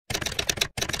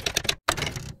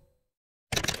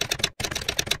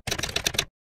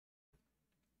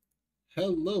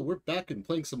Hello, we're back and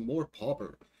playing some more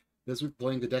Pauper. This week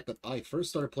playing the deck that I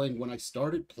first started playing when I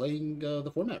started playing the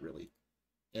format, really.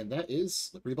 And that is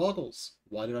Slippery Boggles.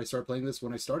 Why did I start playing this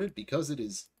when I started? Because it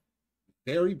is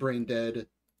very brain dead,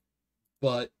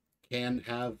 but can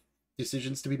have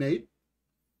decisions to be made.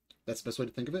 That's the best way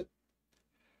to think of it.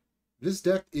 This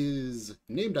deck is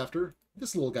named after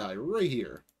this little guy right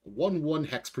here. A 1/1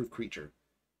 hexproof creature.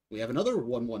 We have another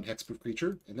 1/1 hexproof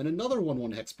creature, and then another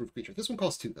 1/1 hexproof creature. This one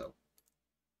costs 2, though.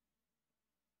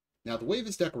 Now, the way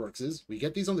this deck works is, we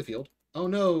get these on the field. Oh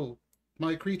no,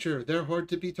 my creature, they're hard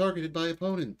to be targeted by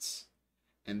opponents.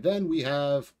 And then we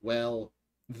have, well,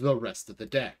 the rest of the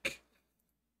deck.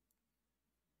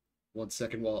 1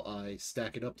 second while I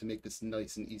stack it up to make this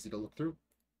nice and easy to look through.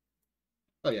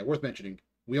 Oh yeah, worth mentioning.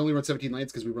 We only run 17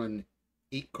 lands because we run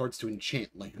 8 cards to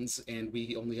enchant lands, and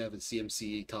we only have a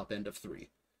CMC top end of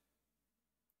 3.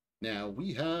 Now,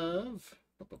 we have...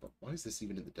 Why is this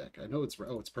even in the deck? I know it's...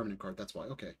 Oh, it's permanent card, that's why.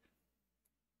 Okay.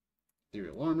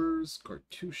 Ethereal Armors,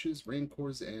 Cartouches,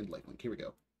 Rancors, and Lifelink. Here we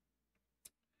go.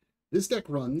 This deck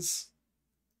runs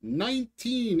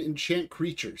 19 enchant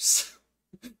creatures.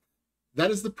 That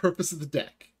is the purpose of the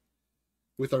deck.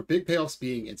 With our big payoffs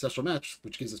being Ancestral Match,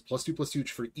 which gives us +2/+2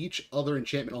 for each other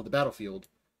enchantment on the battlefield,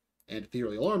 and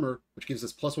Ethereal Armor, which gives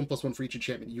us +1/+1 for each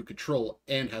enchantment you control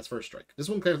and has First Strike. This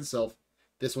one cares itself,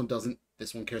 this one doesn't,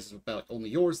 this one cares about only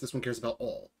yours, this one cares about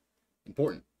all.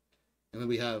 Important. And then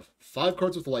we have 5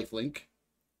 cards with Lifelink,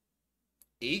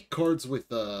 8 cards with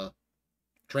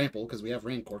Trample, because we have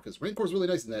Rancor, because Rancor is really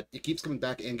nice in that it keeps coming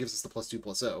back and gives us the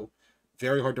 +2/+0.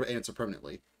 Very hard to answer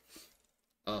permanently.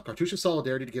 Cartouche of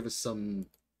Solidarity to give us some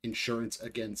insurance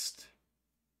against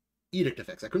Edict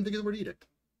effects. I couldn't think of the word Edict.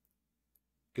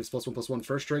 Gives +1/+1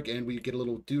 First Strike, and we get a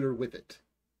little deuter with it.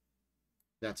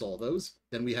 That's all those.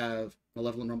 Then we have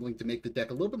Malevolent Rumbling to make the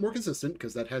deck a little bit more consistent,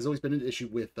 because that has always been an issue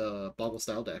with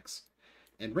Boggle-style decks.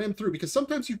 And Ram Through, because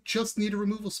sometimes you just need a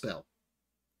removal spell.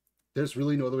 There's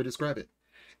really no other way to describe it.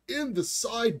 In the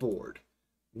sideboard,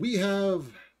 we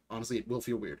have... Honestly, it will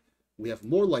feel weird. We have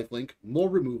more lifelink, more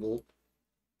removal.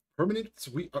 Permanents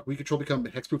we control become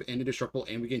hexproof and indestructible,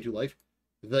 and we gain 2 life.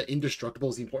 The indestructible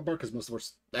is the important part, because most of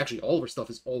our... Actually, all of our stuff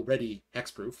is already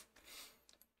hexproof.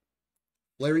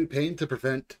 Flaring Pain to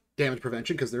prevent damage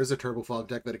prevention, because there is a Turbo Fog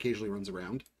deck that occasionally runs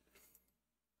around.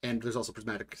 And there's also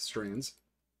Prismatic Strands.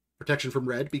 Protection from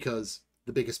red, because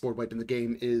the biggest board wipe in the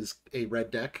game is a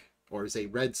red deck, or is a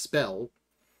red spell.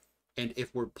 And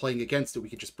if we're playing against it, we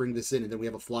can just bring this in, and then we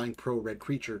have a flying pro red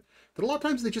creature that a lot of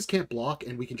times they just can't block,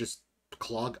 and we can just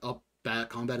clog up bad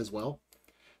combat as well.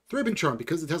 Thrabbing Charm,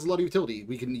 because it has a lot of utility.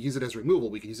 We can use it as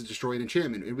removal, we can use it to destroy an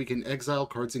enchantment, and we can exile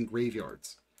cards in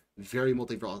graveyards. Very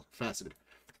multifaceted.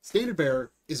 Standard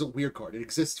Bearer is a weird card. It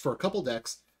exists for a couple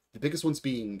decks, the biggest ones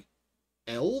being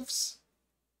Elves,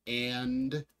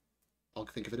 and... I'll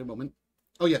think of it in a moment.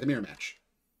 Oh yeah, the Mirror Match.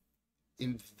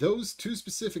 In those 2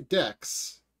 specific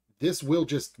decks, this will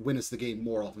just win us the game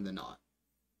more often than not.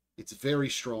 It's very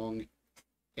strong,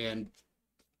 and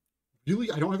really,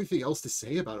 I don't have anything else to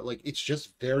say about it. Like, it's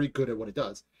just very good at what it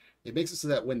does. It makes it so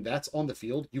that when that's on the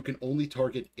field, you can only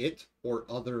target it or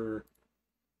other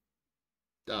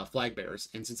flag bearers.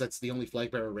 And since that's the only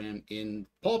flag bearer ran in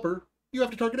Pauper, you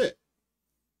have to target it.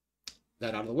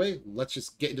 That out of the way, let's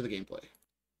just get into the gameplay.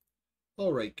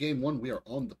 Alright, game 1, we are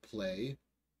on the play.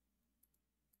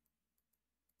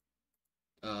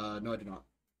 No, I do not.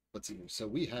 Let's see here. So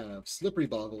we have Slippery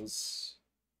Boggles.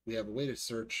 We have a way to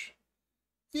search.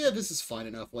 Yeah, this is fine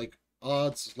enough. Like,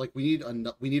 odds, like, we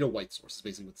need a white source, is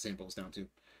basically what the same boils down to.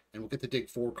 And we'll get to dig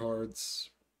 4 cards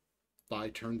by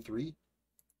turn 3.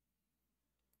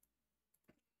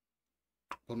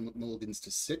 Opponent mulligans to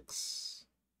 6.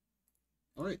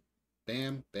 Alright.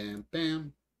 Bam, bam,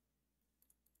 bam.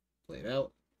 Play it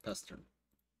out. Pass the turn.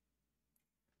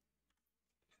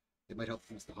 It might help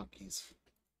use the hotkeys.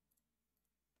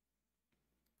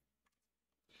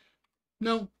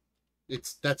 No.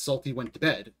 That Salty went to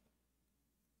bed.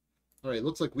 Alright,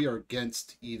 looks like we are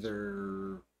against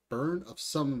either Burn of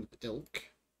some ilk,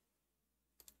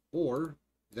 or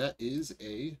that is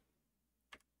a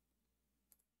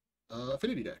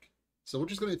affinity deck. So we're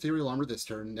just going to Ethereal Armor this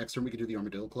turn. Next turn we can do the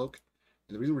Armadillo Cloak.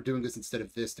 And the reason we're doing this instead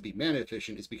of this to be mana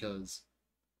efficient is because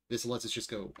this lets us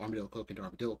just go Armadillo Cloak into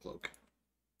Armadillo Cloak.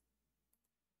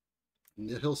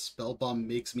 Nihil Spellbomb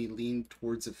makes me lean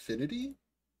towards affinity.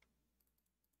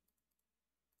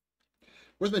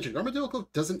 Worth mentioning, Armadillo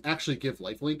Cloak doesn't actually give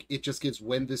lifelink. It just gives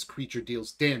when this creature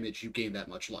deals damage, you gain that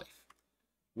much life.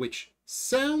 Which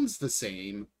sounds the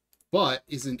same, but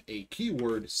isn't a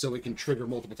keyword, so it can trigger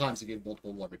multiple times to give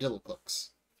multiple Armadillo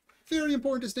Cloaks. Very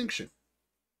important distinction.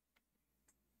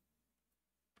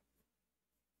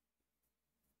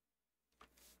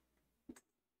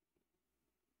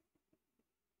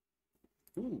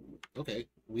 Ooh, okay.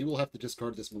 We will have to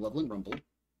discard this Malevolent Rumble.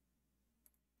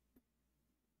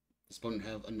 This opponent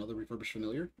have another Refurbished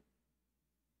Familiar.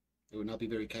 It would not be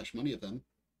very cash money of them.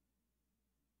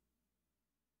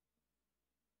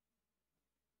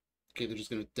 Okay, they're just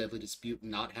going to Deadly Dispute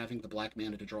not having the black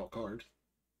mana to draw a card.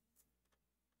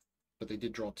 But they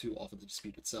did draw 2 off of the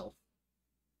Dispute itself.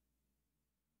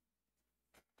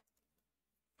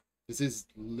 This is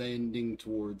lending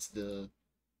towards the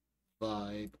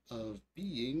vibe of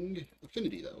being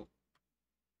Affinity, though.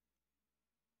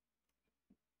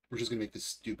 We're just going to make this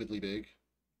stupidly big.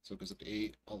 So it goes up to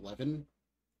 8, 11.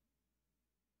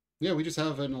 Yeah, we just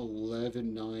have an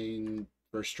 11-9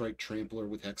 First Strike Trampler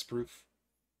with Hexproof.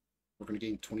 We're going to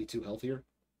gain 22 health here.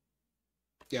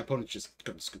 Yeah, opponent's just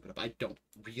going to scoop it up. I don't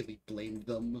really blame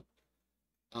them.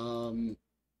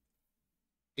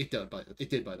 It did,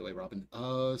 by the way, Robin.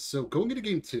 So going into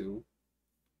game 2,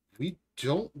 we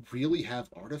don't really have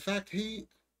Artifact Hate.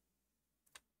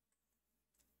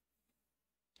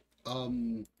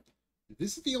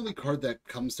 This is the only card that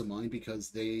comes to mind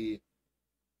because they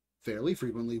fairly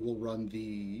frequently will run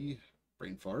the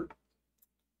Brain Fart,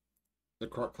 the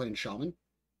Krark Clan Shaman.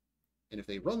 And if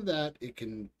they run that, it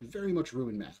can very much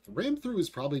ruin math. Ram Through is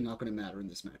probably not going to matter in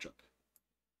this matchup.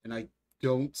 And I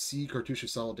don't see Cartouche of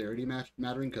Solidarity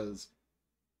mattering because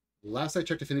last I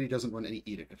checked, Affinity doesn't run any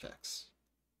Edict effects.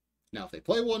 Now, if they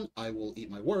play one, I will eat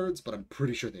my words, but I'm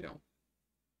pretty sure they don't.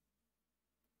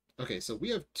 Okay, so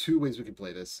we have 2 ways we can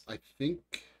play this. I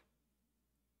think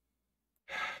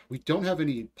we don't have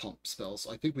any pump spells,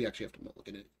 so I think we actually have to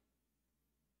mulligan it.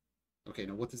 Okay,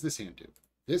 now what does this hand do?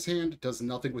 This hand does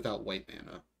nothing without white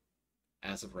mana,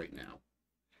 as of right now.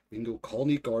 We can go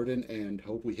Colony Garden and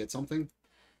hope we hit something.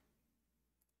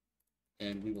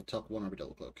 And we will tuck 1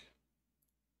 Armadillo Cloak.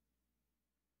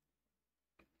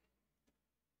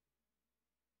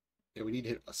 Yeah, we need to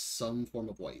hit some form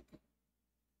of white.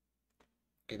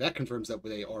 Okay, that confirms that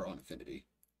they are on Affinity.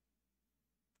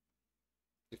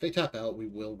 If they tap out, we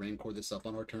will Rancor this up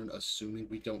on our turn, assuming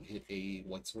we don't hit a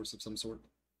white source of some sort.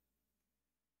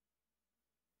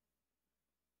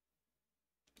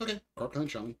 Okay, Krark Clan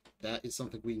Shaman. That is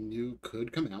something we knew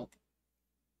could come out.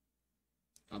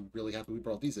 I'm really happy we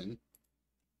brought these in.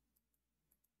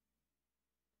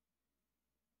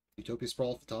 Utopia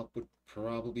Sprawl at the top would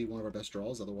probably be one of our best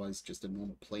draws, otherwise just a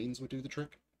normal Plains would do the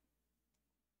trick.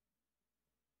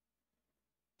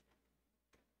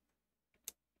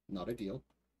 Not ideal.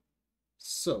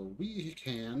 So we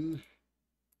can...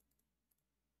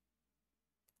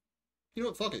 You know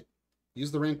what, fuck it.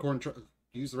 Use the Rancor and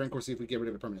use the Rancor, see if we get rid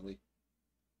of it permanently.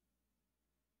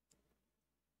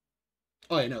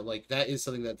 Oh, I know, like, that is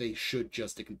something that they should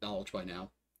just acknowledge by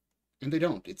now. And they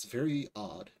don't. It's very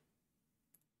odd.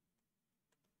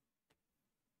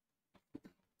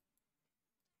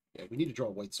 Yeah, we need to draw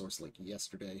a white source, like,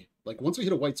 yesterday. Like, once we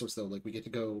hit a white source, though, like, we get to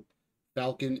go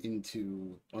Falcon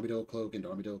into Armadillo Cloak, into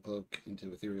Armadillo Cloak,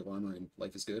 into Ethereal Armor, and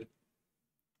life is good.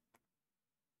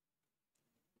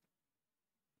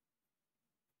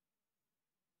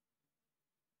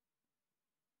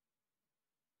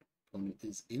 Opponent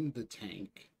is in the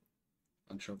tank.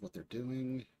 Unsure of what they're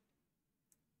doing.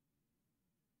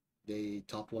 They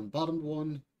topped 1, bottomed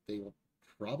 1. They will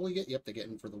probably get... Yep, they get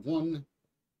in for the 1.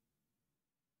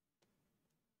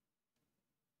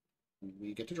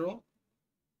 We get to draw.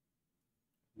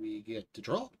 We get to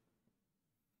draw.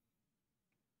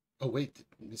 Oh, wait.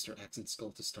 Mr. Accent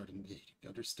Skull to start invading.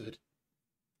 Understood.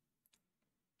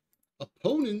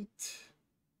 Opponent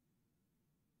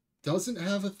doesn't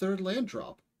have a 3rd land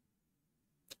drop.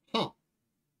 Huh.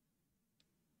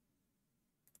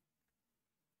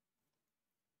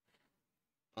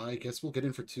 I guess we'll get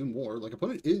in for 2 more. Like,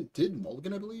 opponent did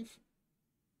mulligan, I believe.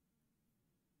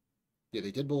 Yeah,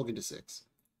 they did mulligan to 6.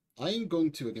 I am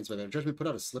going to, against my better judgment, put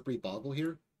out a Slippery Boggle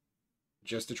here,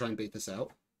 just to try and bait this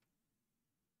out.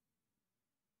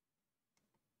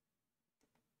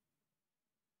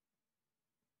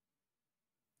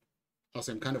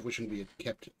 Also, I'm kind of wishing we had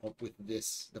kept up with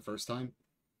this the first time.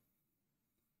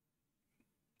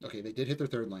 Okay, they did hit their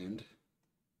 3rd land.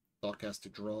 Thoughtcast to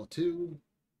draw 2.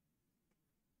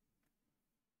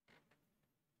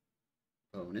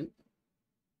 Opponent.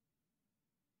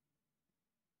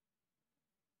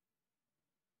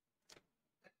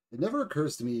 It never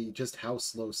occurs to me just how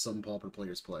slow some Pauper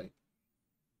players play.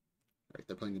 Right,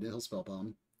 they're playing a Nihil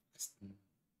Spellbomb.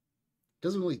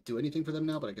 Doesn't really do anything for them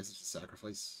now, but I guess it's a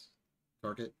sacrifice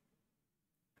target.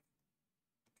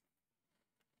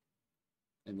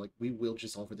 And, like, we will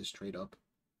just offer this trade up.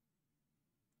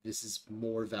 This is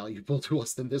more valuable to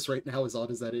us than this right now, as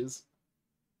odd as that is.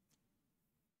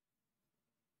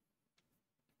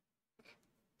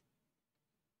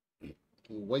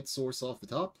 White source off the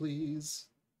top, please.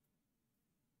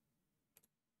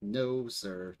 No,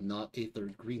 sir, not a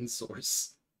third green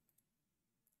source.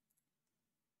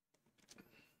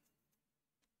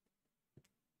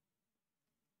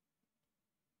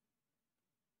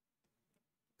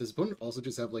 Does opponent also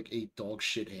just have, like, a dog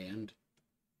shit hand?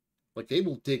 Like, they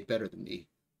will dig better than me.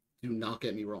 Do not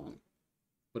get me wrong.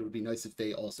 But it would be nice if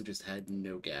they also just had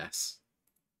no gas.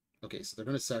 Okay, so they're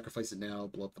going to sacrifice it now,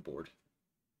 blow up the board.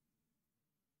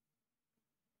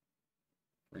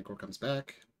 Rancor comes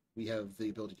back. We have the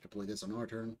ability to deploy this on our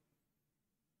turn.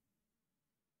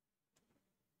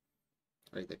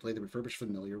 Alright, they play the Refurbished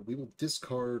Familiar. We will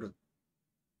discard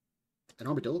an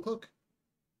Armadillo Cloak?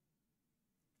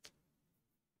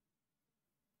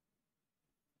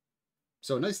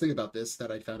 So a nice thing about this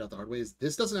that I found out the hard way is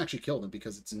this doesn't actually kill them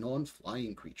because it's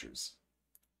non-flying creatures.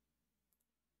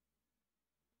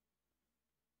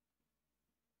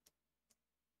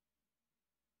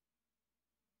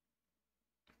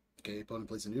 Okay, opponent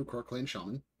plays a new Krark Clan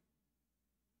Shaman.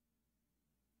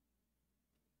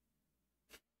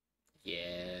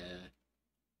 Yeah.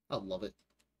 I love it.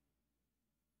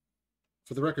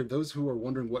 For the record, those who are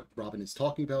wondering what Robin is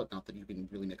talking about, not that you can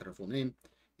really make out her full name,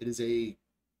 it is a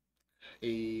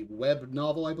web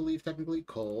novel, I believe, technically,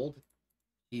 called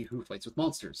He Who Fights with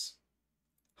Monsters.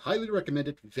 Highly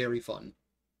recommended, very fun.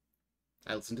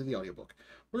 I listened to the audiobook.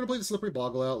 We're going to play the Slippery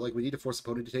Boggle out. Like, we need to force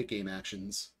opponent to take game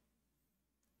actions.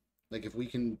 Like, if we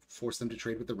can force them to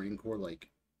trade with the Rancor, like,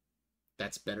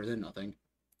 that's better than nothing.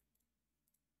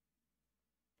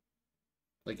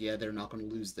 Like, yeah, they're not going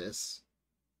to lose this.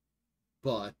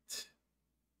 But,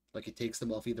 like, it takes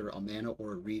them off either a mana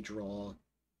or a redraw,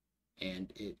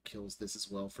 and it kills this as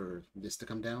well for this to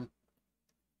come down.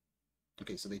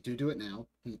 Okay, so they do it now.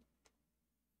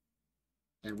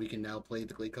 And we can now play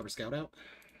the Glade Cover Scout out.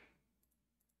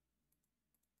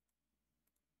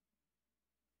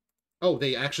 Oh,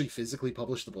 they actually physically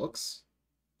published the books?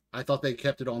 I thought they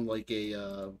kept it on, like,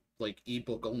 a, like,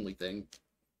 ebook only thing.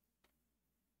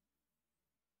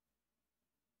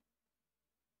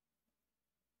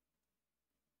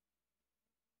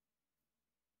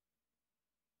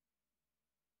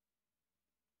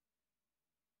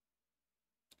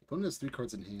 Opponent has 3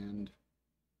 cards in hand.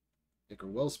 Ichor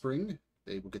Wellspring.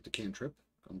 They will get the cantrip,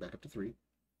 going back up to 3.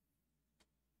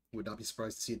 Would not be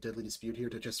surprised to see a Deadly Dispute here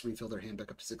to just refill their hand back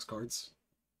up to 6 cards.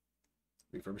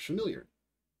 Refurbished Familiar.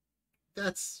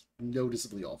 That's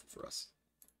noticeably awful for us.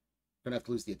 Gonna have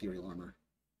to lose the Ethereal Armor.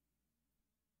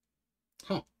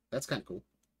 Huh, that's kind of cool.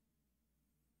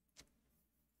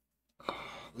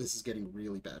 This is getting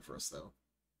really bad for us, though.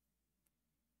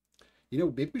 You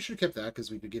know, maybe we should have kept that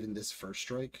because we've been given this first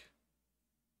strike.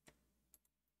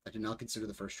 I did not consider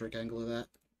the first strike angle of that.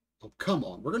 Oh, come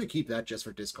on. We're going to keep that just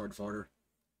for discard fodder.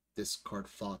 Discard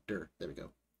fodder. There we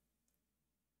go.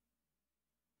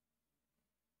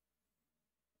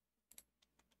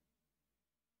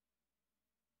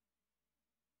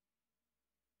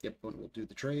 Yep, we'll do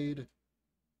the trade.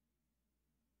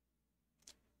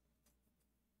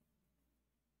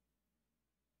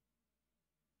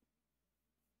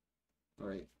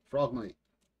 Alright, Frogmite.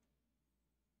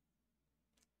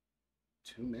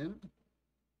 2 mana?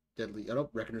 Deadly. Oh,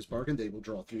 Reckoner's Bargain. They will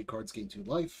draw 3 cards, gain 2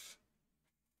 life.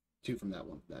 2 from that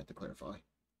one, that to clarify.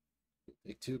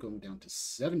 Take 2, going down to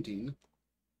 17.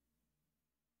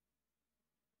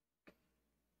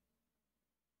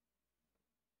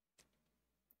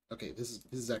 Okay, this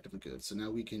is actively good. So now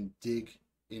we can dig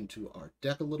into our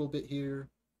deck a little bit here.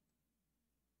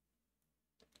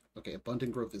 Okay,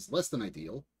 Abundant Growth is less than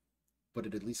ideal, but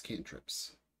it at least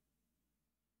cantrips.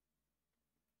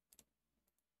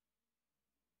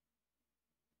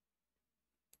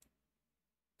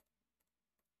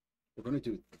 We're going to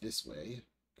do it this way,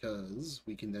 because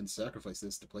we can then sacrifice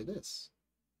this to play this.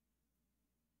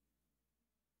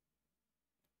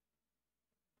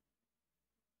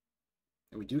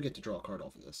 And we do get to draw a card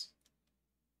off of this.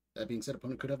 That being said,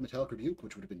 opponent could have Metallic Rebuke,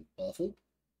 which would have been awful.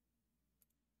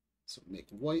 So make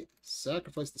white,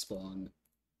 sacrifice the spawn,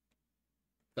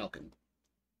 Falcon.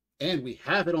 And we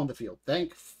have it on the field.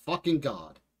 Thank fucking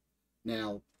God.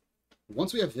 Now,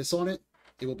 once we have this on it,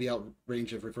 it will be out of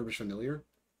range of Refurbished Familiar.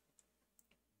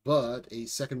 But a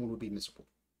second one would be miserable.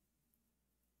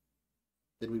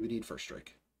 Then we would need First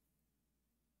Strike.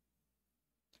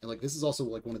 And, like, this is also,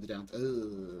 like, one of the downs.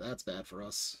 That's bad for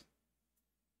us.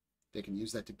 They can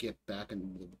use that to get back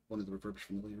in one of the Refurbished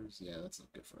Familiars. Yeah, that's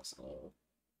not good for us at all.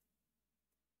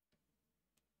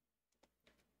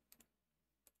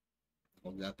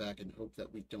 Hold that back and hope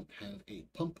that we don't have a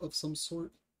pump of some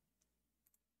sort.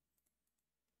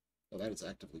 Oh, that is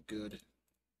actively good.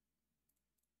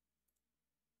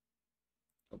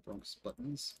 Oh, Bronx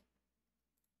buttons.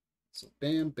 So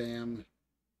bam, bam,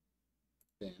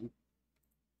 bam.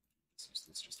 Let's use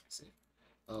this just to be safe.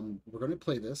 We're going to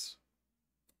play this.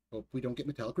 Hope we don't get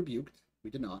metallic rebuked. We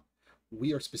did not.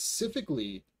 We are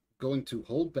specifically going to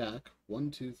hold back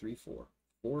 1, 2, 3, 4.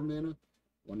 4 mana,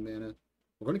 1 mana.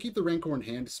 We're going to keep the Rancor in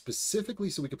hand specifically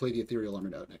so we can play the Ethereal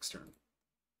Armored out next turn.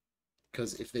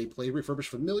 Because if they play Refurbished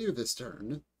Familiar this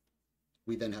turn,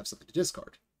 we then have something to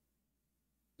discard.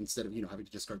 Instead of, having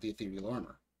to discard the Ethereal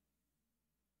Armor.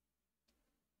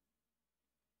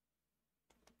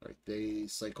 Alright, they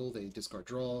cycle, they discard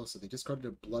draw, so they discarded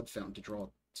a Blood Fountain to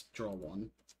draw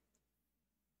one.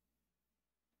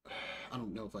 I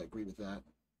don't know if I agree with that.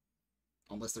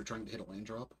 Unless they're trying to hit a land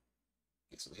drop.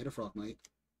 Okay, so they hit a Frogmite.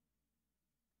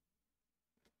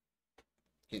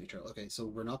 Candy Trail. Okay, so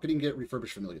we're not going to get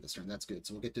Refurbished Familiar this turn. That's good.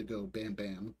 So we'll get to go bam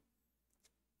bam.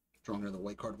 Drawing another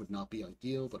white card would not be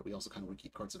ideal, but we also kind of want to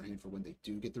keep cards in our hand for when they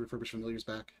do get the Refurbished Familiars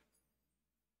back.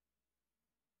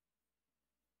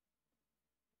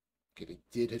 Okay, they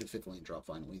did hit a 5th land drop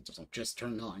finally. So just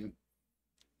turn 9.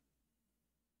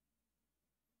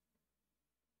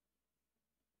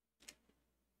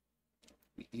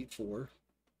 We eat 4.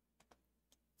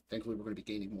 Thankfully, we're going to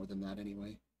be gaining more than that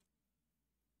anyway.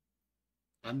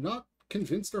 I'm not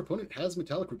convinced our opponent has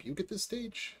Metallic Rebuke at this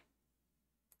stage.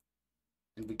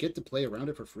 And we get to play around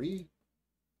it for free.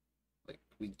 Like,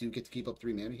 we do get to keep up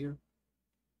 3 mana here.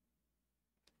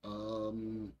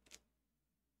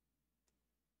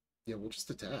 Yeah, we'll just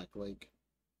attack. Like,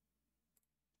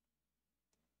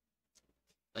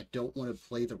 I don't want to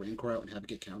play the Rancor out and have it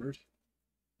get countered.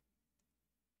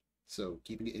 So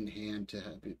keeping it in hand to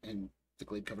have it, and the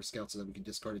Glade Cover Scout so that we can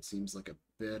discard it seems like a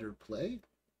better play.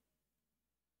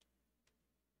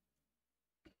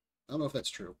 I don't know if that's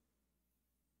true.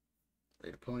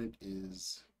 Right, opponent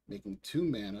is making 2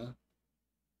 mana,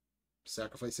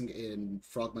 sacrificing in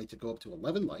Frogmite to go up to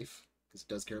 11 life, because it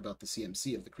does care about the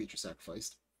CMC of the creature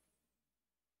sacrificed.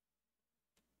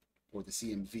 Or the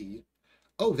CMV.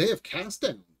 Oh, they have Cast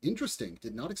Down. Interesting.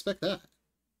 Did not expect that.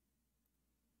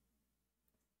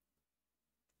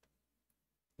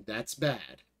 That's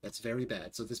bad. That's very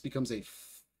bad. So this becomes a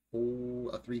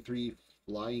 3/3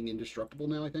 flying indestructible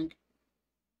now, I think.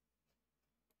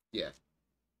 Yeah.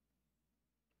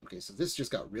 Okay, so this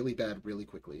just got really bad really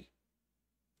quickly.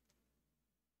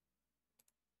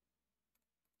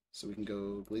 So we can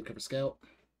go Glade Cover Scout,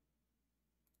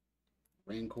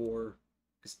 Rancor,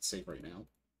 because it's safe right now,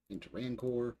 into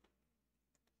Rancor.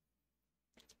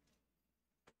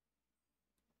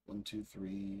 1, 2,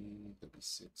 3, that'd be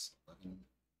 6, 11.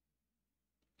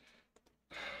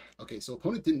 Okay, so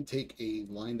opponent didn't take a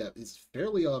line that is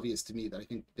fairly obvious to me that I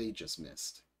think they just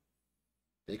missed.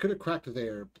 They could have cracked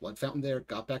their Blood Fountain there,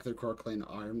 got back their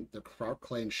Krark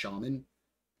Clan Shaman,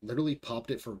 literally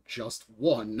popped it for just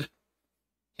 1,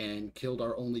 and killed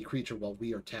our only creature while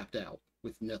we are tapped out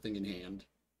with nothing in hand.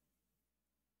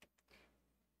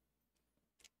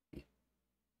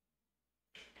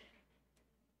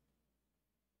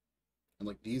 And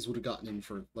like these would have gotten in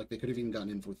for, like they could have even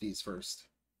gotten in with these first.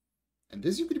 And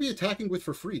this you could be attacking with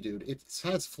for free, dude. It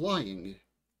has flying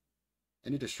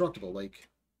and indestructible, like.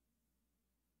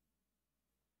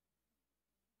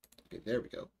 Okay, there we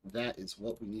go. That is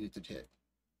what we needed to hit.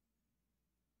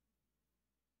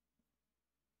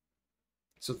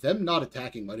 So them not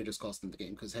attacking might have just cost them the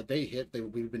game, because had they hit, we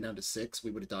would have been down to 6.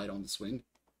 We would have died on the swing.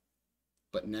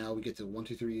 But now we get to 1,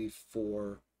 2, 3,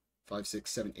 4, 5, 6,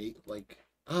 7, 8. Like,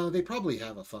 they probably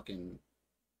have a fucking...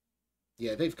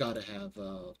 Yeah, they've got to have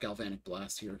Galvanic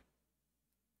Blast here.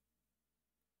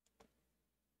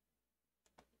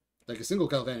 Like, a single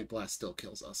Galvanic Blast still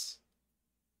kills us.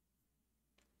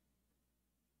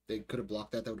 They could have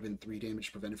blocked that. That would have been 3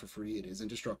 damage prevented for free. It is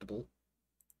indestructible.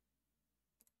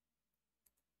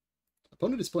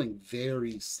 Opponent is playing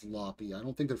very sloppy. I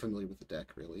don't think they're familiar with the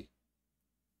deck, really.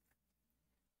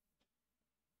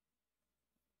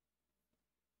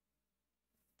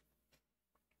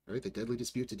 Alright, the Deadly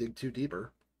Dispute to dig 2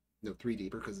 deeper. No, 3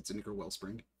 deeper, because it's a Nigger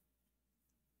Wellspring.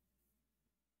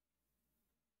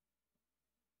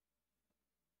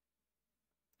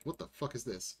 What the fuck is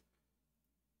this?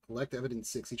 Collect evidence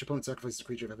 6. Each opponent sacrifices a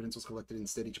creature if evidence was collected.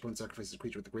 Instead, each opponent sacrifices a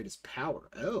creature with the greatest power.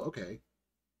 Oh, okay.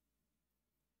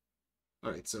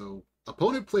 Alright, so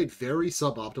opponent played very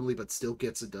suboptimally, but still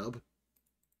gets a dub.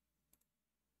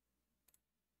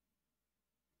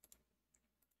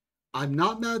 I'm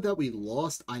not mad that we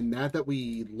lost. I'm mad that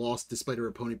we lost despite our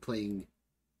opponent playing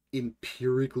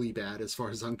empirically bad as far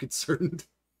as I'm concerned.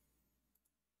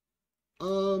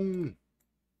 I'm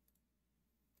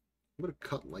gonna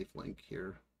cut lifelink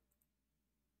here.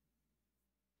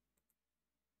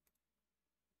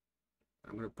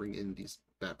 I'm gonna bring these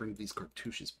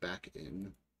cartouches back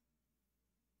in.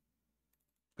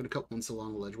 I'm gonna cut once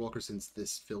along the Ledgewalker since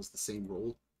this fills the same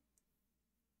role.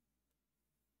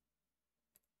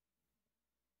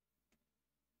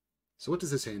 So what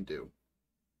does this hand do?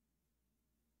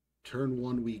 Turn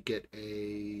 1, we get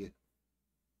a...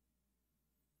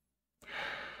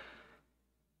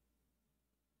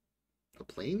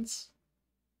 Plains?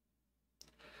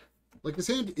 Like, this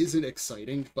hand isn't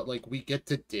exciting, but, like, we get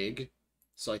to dig,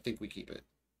 so I think we keep it.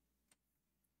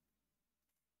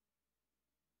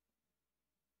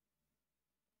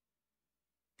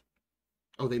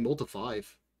 Oh, they mull to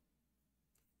 5.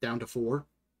 Down to 4.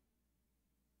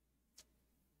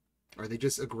 Are they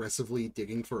just aggressively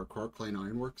digging for a Quark Clan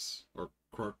Ironworks? Or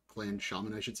Quark Clan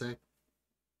Shaman, I should say?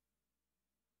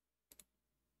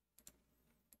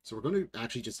 So we're going to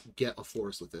actually just get a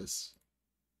forest with this.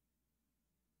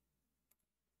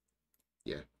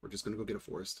 Yeah, we're just going to go get a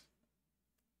forest.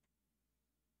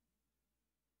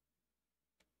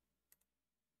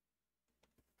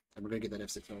 And we're going to get that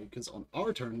F6 value, because on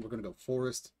our turn, we're going to go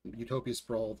forest, Utopia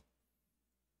Sprawl,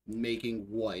 making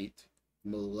white,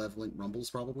 Malevolent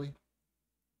Rumbles, probably.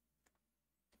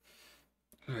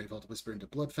 Alright, Vault Whisper into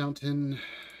Blood Fountain.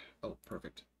 Oh,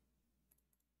 perfect.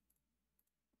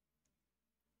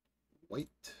 White.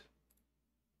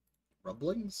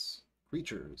 Rumblings?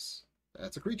 Creatures.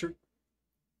 That's a creature.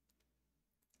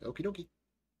 Okie dokie.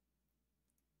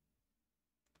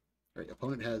 Alright,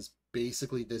 opponent has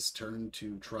basically this turn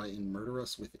to try and murder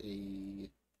us with a...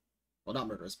 Well, not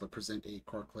murder us, but present a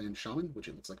Quark Clan Shaman, which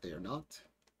it looks like they are not.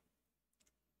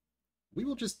 We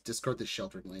will just discard this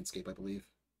Sheltering Landscape, I believe.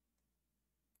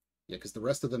 Yeah, because the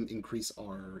rest of them increase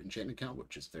our enchantment count,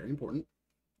 which is very important.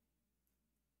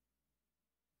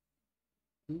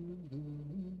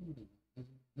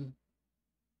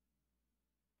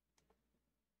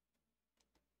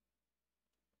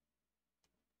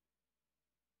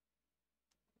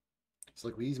 So,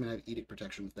 like, we even have Edict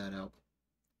Protection with that out.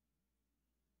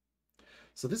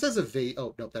 So this has a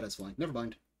Oh, nope, that has flying. Never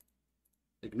mind.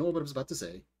 Ignore what I was about to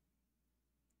say.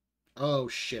 Oh,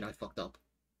 shit, I fucked up.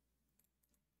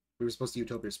 We were supposed to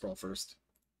Utopia Sprawl first.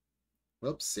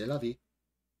 Well, c'est la vie.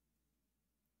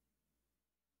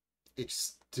 It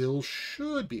still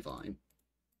should be fine.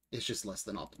 It's just less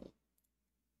than optimal.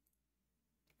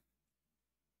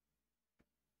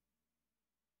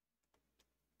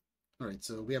 Alright,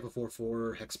 so we have a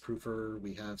 4/4 Hexproofer.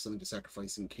 We have something to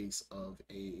sacrifice in case of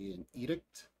an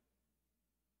Edict.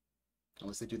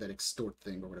 Unless they do that Extort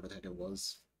thing or whatever the heck it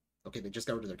was. Okay, they just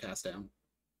got rid of their cast down.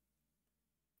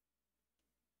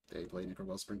 They play Necro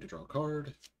Wellspring to draw a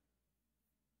card.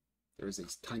 There is a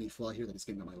tiny flaw here that is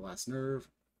getting on my last nerve.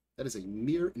 That is a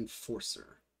Mere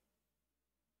Enforcer.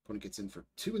 Opponent gets in for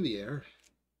 2 in the air.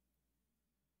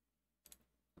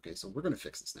 Okay, so we're going to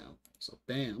fix this now. So,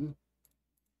 bam.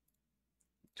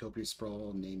 Utopia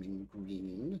Sprawl, naming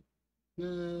green.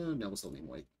 No, we'll still name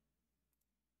white.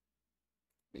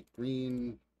 Make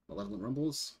green. Malevolent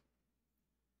Rumbles.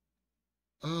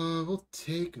 We'll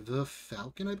take the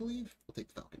Falcon, I believe. We'll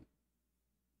take the Falcon.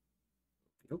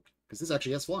 Because this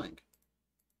actually has flying.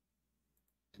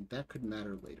 And that could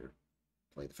matter later.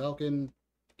 Play the Falcon.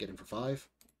 Get him for 5.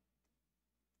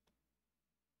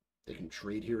 They can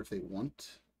trade here if they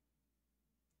want.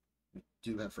 We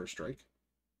do have first strike.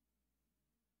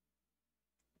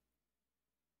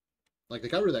 Like, they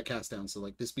got rid of that cast down, so,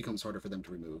 like, this becomes harder for them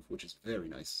to remove, which is very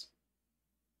nice.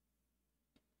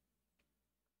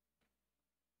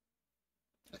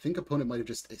 I think opponent might have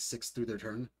just a 6 through their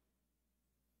turn.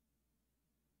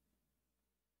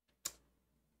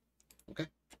 Okay.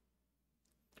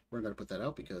 We're going to put that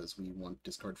out because we want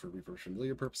discard for reverse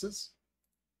familiar purposes.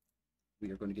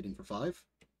 We are going to get in for 5.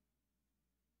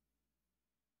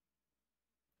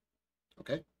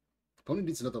 Okay. Opponent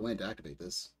needs another land to activate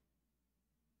this.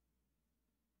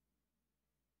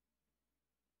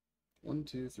 1,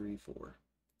 2, 3, 4.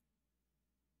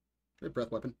 Great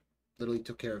breath weapon. Literally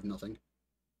took care of nothing.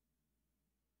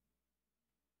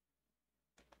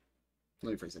 Let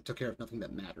me phrase it. Took care of nothing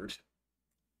that mattered.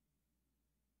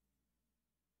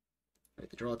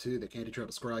 Alright, they draw 2. They candy trap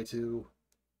a scry 2.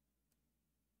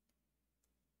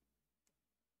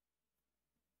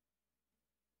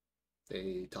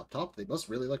 They top. They must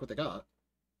really like what they got.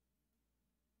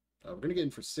 We're going to get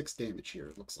in for 6 damage here,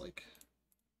 it looks like.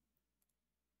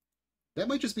 That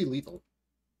might just be lethal.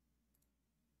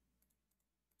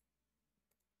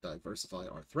 Diversify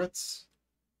our threats.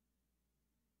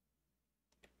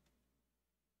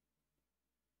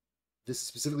 This is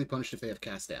specifically punished if they have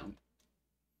cast down.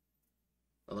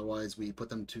 Otherwise, we put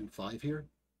them to 5 here.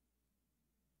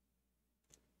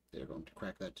 They're going to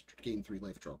crack that to gain 3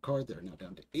 life, draw a card. They're now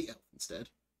down to 8 health instead.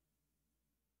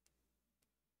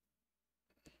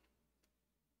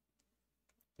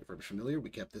 If we're familiar, we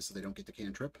kept this so they don't get the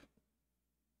cantrip.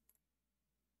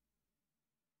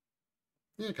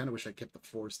 Yeah, I kind of wish I kept the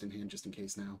forest in hand just in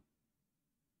case now.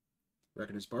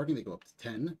 Reckoner's Bargain, they go up to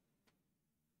 10.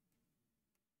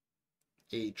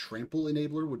 A Trample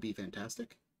Enabler would be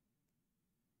fantastic.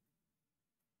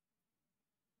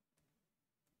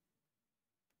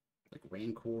 Like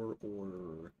Rancor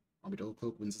or Armadillo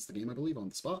Cloak wins us the game, I believe, on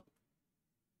the spot.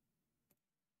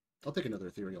 I'll take another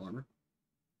Ethereal Armor.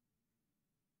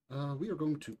 We are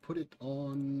going to put it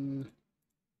on...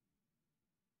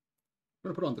 We're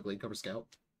going to put on the Glade Cover Scout.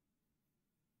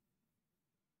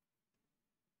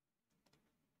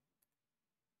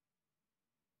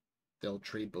 They'll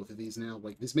trade both of these now.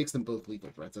 Like, this makes them both lethal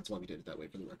threats. That's why we did it that way,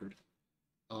 for the record.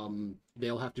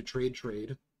 They'll have to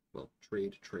trade. Well,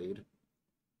 trade.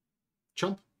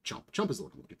 Chump is the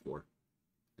word I'm looking for.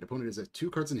 An opponent is at 2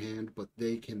 cards in hand, but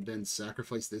they can then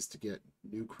sacrifice this to get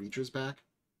new creatures back.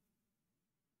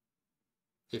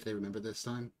 If they remember this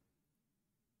time.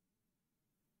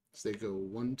 So they go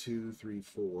 1, 2, 3,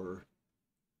 4.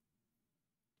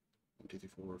 1, 2, 3,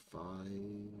 4, 5.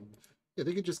 Yeah,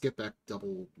 they could just get back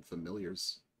double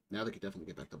familiars. Now they could definitely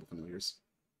get back double familiars.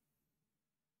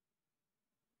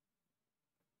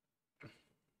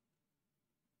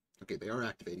 Okay, they are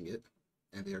activating it,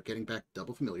 and they are getting back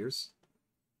double familiars.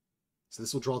 So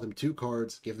this will draw them 2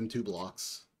 cards, give them 2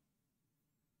 blocks.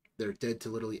 They're dead to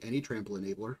literally any Trample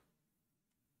Enabler.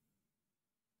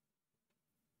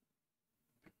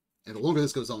 And the longer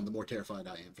this goes on, the more terrified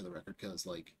I am, for the record, because,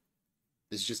 like,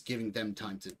 this is just giving them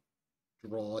time to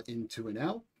draw into and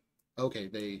out. Okay,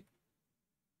 they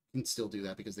can still do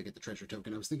that because they get the treasure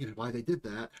token. I was thinking why they did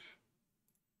that.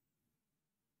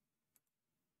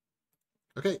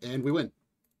 Okay, and we win.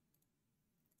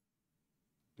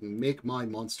 Make my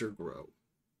monster grow.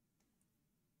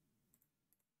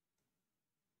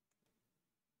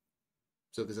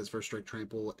 So this has First Strike,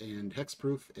 Trample, and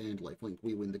Hexproof, and Lifelink.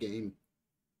 We win the game.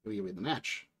 We win the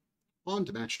match. On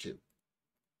to match 2.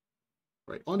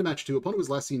 Right, on to match 2. Opponent was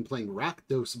last seen playing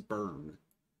Rakdos Burn.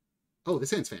 Oh, this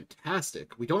hand's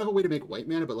fantastic. We don't have a way to make white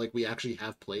mana, but, like, we actually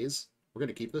have plays. We're going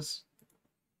to keep this.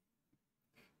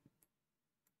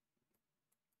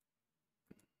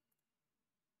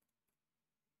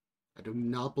 I do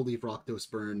not believe Rakdos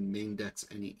Burn main decks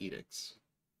any edicts.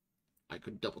 I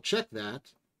could double check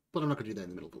that, but I'm not going to do that in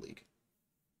the middle of the league.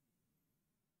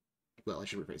 Well, I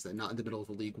should rephrase that. Not in the middle of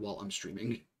the league while I'm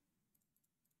streaming.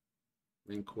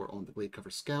 Rancor on the Blade Cover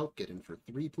Scout. Get in for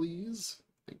 3, please.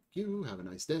 Thank you. Have a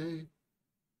nice day.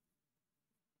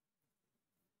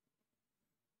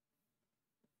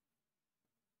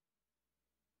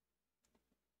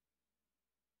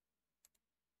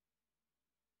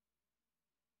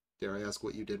 Dare I ask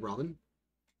what you did, Robin?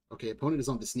 Okay, opponent is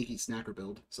on the Sneaky Snacker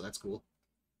build, so that's cool.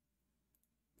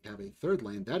 We have a 3rd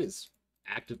land. That is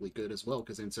actively good as well,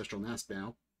 because Ancestral Mask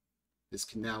now. This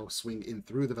can now swing in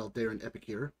through the Valdaran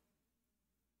Epicure.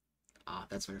 Ah,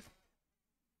 that's fair.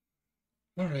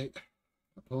 Alright.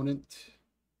 Opponent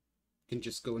can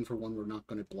just go in for 1 we're not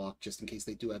going to block, just in case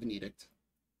they do have an edict.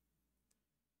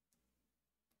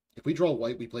 If we draw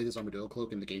white, we play this Armadillo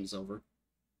Cloak, and the game's over.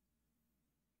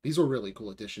 These were really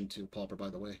cool addition to Pauper, by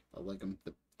the way. I like them.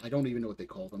 I don't even know what they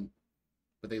call them.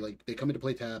 But they come into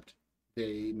play tapped,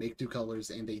 they make 2 colors,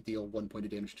 and they deal 1 point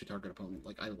of damage to target opponent.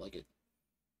 Like, I like it.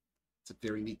 It's a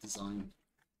very neat design.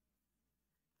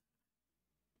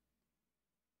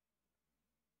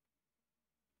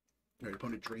 Alright,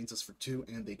 opponent drains us for 2,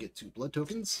 and they get 2 blood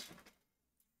tokens.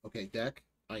 Okay, deck,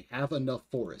 I have enough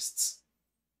forests.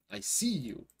 I see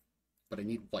you, but I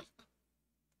need white.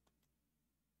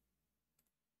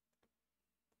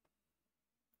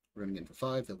 We're running in for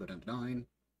 5, they'll go down to 9.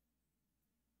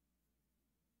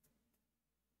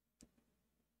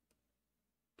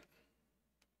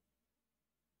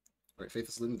 Alright,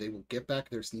 Faithless Limb, they will get back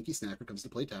their Sneaky Snacker, comes to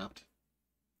play tapped.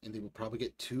 And they will probably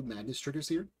get 2 Madness triggers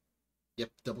here. Yep,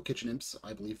 double Kitchen Imps.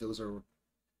 I believe those are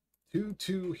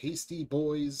 2/2 hasty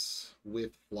boys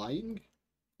with flying.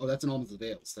 Oh, that's an Almonds of the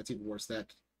Veils. That's even worse.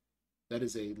 That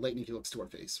is a Lightning Helix to our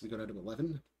face. We go down to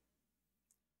 11.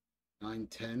 9,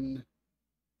 10,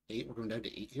 8. We're going down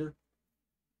to 8 here.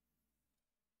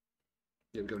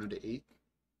 Yeah, we go down to 8.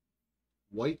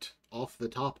 White off the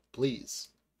top, please.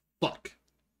 Fuck.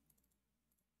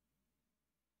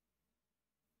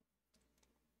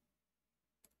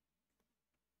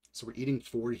 So we're eating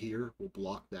 4 here. We'll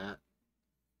block that.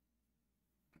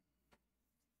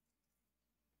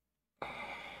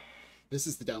 This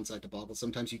is the downside to Boggle.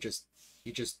 Sometimes you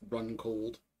just run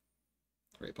cold.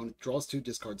 Right, opponent draws 2,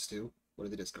 discards 2. What are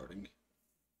they discarding?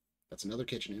 That's another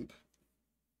Kitchen Imp.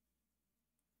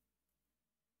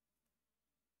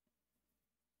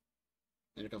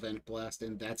 And a Galvanic Blast,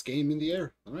 and that's game in the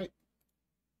air. Alright.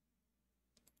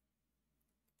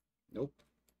 Nope.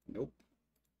 Nope.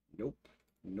 Nope.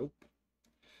 Nope.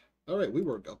 Alright, we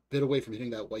were a bit away from hitting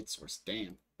that white source.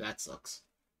 Damn, that sucks.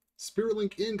 Spirit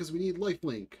Link in because we need Life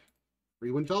Link.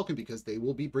 Rewind Falcon because they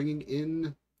will be bringing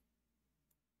in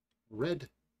red.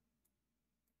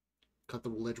 Cut the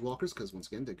Wool Edgewalkers because once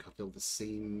again they fill the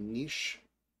same niche.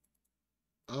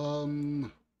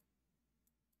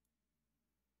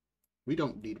 We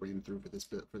don't need Rain Through for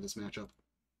this matchup.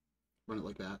 Run it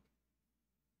like that.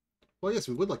 Well, yes,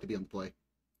 we would like to be on the play.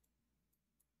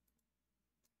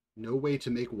 No way to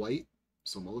make white,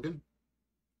 so mulligan.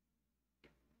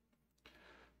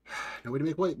 No way to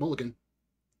make white, mulligan.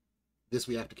 This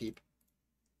we have to keep.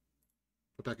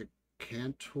 Put back a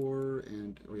Cantor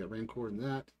and we got Rancor and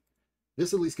that.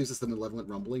 This at least gives us the Malevolent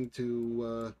Rumbling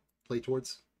to play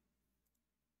towards.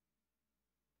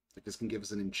 Like this can give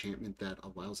us an enchantment that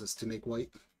allows us to make white.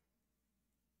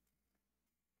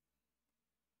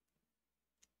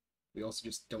 We also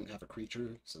just don't have a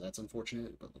creature, so that's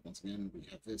unfortunate. But once again, we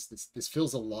have this. This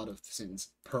fills a lot of sins.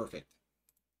 Perfect.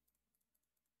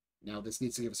 Now this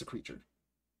needs to give us a creature.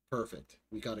 Perfect.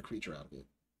 We got a creature out of it.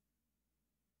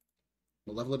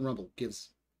 Malevolent Rumble gives...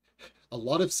 A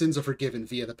lot of sins are forgiven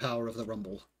via the power of the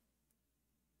Rumble.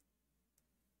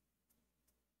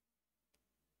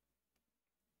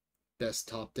 Best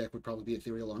top deck would probably be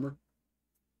Ethereal Armor.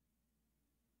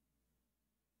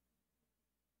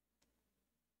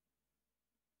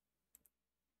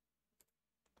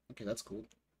 Okay, that's cool.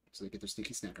 So they get their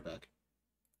Sneaky Snacker back.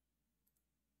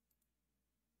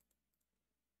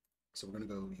 So we're going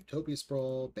to go Utopia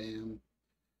Sprawl, bam.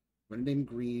 We're going to name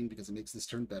green because it makes this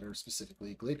turn better,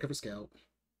 specifically. Gladecover Scout.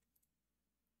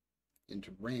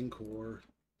 Into Rancor.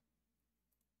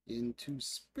 Into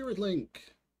Spirit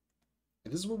Link.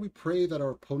 And this is where we pray that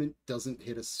our opponent doesn't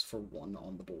hit us for 1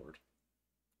 on the board.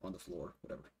 On the floor,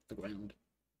 whatever. The ground.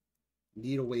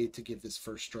 Need a way to give this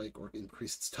first strike or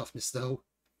increase its toughness, though.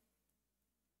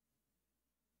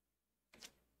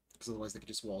 Because otherwise they could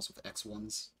just walls with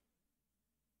X1s.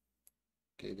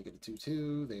 Okay, they get a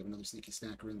 2-2. They have another Sneaky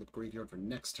Snacker in the graveyard for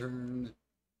next turn.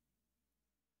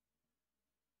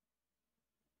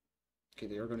 Okay,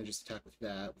 they are going to just attack with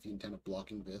that, with the intent of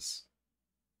blocking this.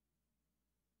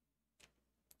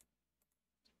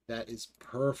 That is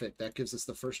perfect. That gives us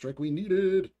the first strike we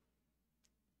needed.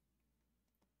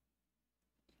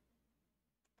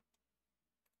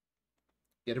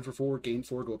 Get him for 4, gain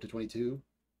 4, go up to 22.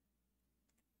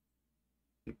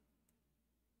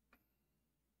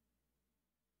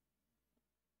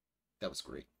 That was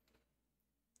great.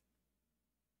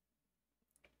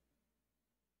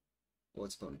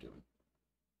 What's opponent doing?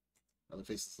 Another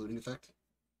Faceless Looting effect.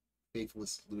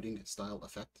 Faithless Looting style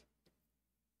effect.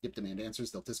 Yep, demand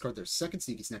answers. They'll discard their second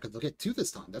Sneaky Snacker. They'll get 2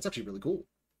 this time. That's actually really cool.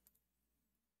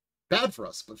 Bad for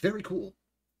us, but very cool.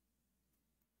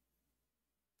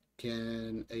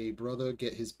 Can a brother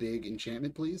get his big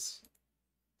enchantment, please?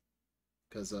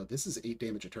 Because this is 8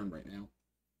 damage a turn right now.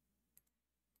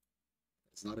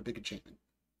 It's not a big enchantment.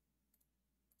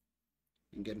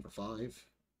 You can get him for 5.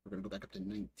 We're going to go back up to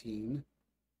 19.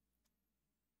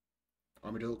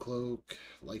 Armadillo Cloak,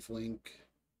 Lifelink.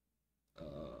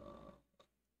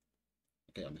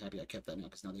 Okay, I'm happy I kept that now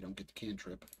because now they don't get the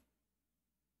cantrip.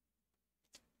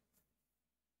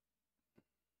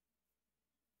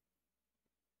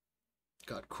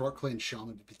 God, Krark Clan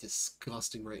Shaman would be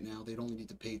disgusting right now. They'd only need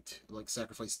to pay, like,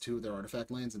 sacrifice 2 of their artifact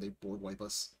lands and they'd board wipe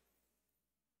us.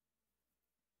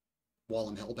 While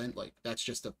I'm hellbent, like, that's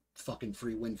just a fucking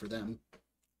free win for them.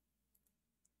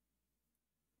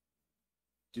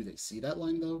 Do they see that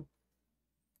line, though?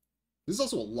 This is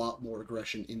also a lot more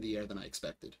aggression in the air than I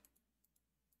expected.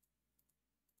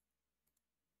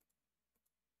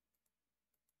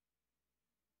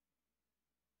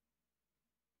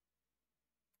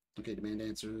 Okay, demand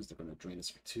answers. They're going to drain us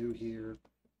for 2 here.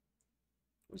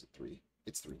 Or is it 3?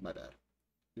 It's 3, my bad.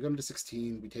 We go into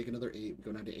 16. We take another 8. We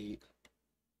go down to 8.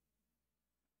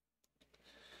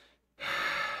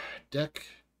 Deck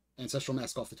Ancestral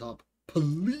Mask off the top.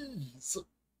 Please!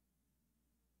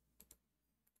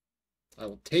 I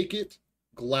will take it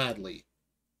gladly.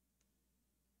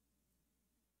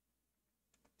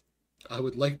 I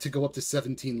would like to go up to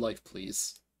 17 life,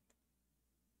 please.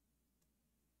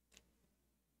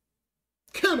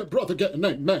 Can a brother get a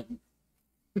name, man?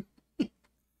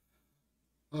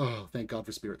 Oh, thank God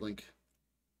for Spirit Link.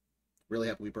 Really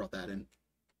happy we brought that in.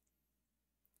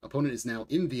 Opponent is now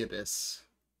in the Abyss.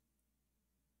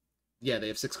 Yeah, they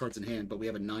have 6 cards in hand, but we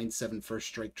have a 9/7 first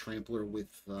strike trampler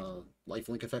with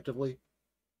lifelink effectively.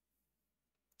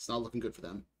 It's not looking good for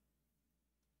them.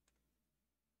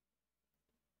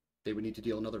 They would need to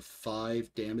deal another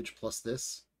 5 damage plus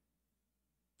this.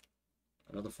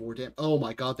 Another 4 damage. Oh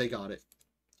my god, they got it.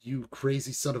 You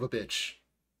crazy son of a bitch.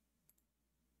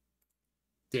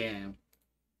 Damn.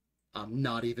 I'm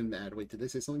not even mad. Wait, did they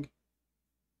say something?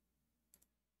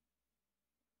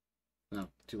 No,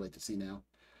 too late to see now.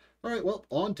 Alright, well,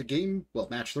 on to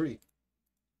match 3.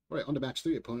 Alright, on to match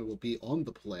 3. Opponent will be on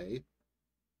the play.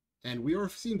 And we are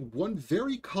seeing one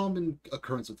very common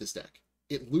occurrence with this deck.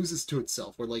 It loses to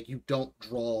itself, where, like, you don't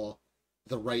draw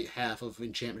the right half of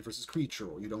enchantment versus creature,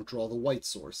 or you don't draw the white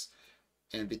source.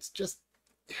 And it's just...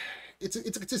 It's a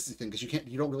consistency thing, because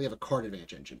you don't really have a card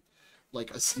advantage engine.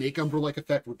 Like, a Snake Umbra-like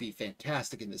effect would be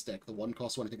fantastic in this deck. The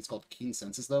 1-cost one, I think it's called Keen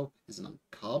Senses, though, is an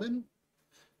uncommon.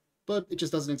 But it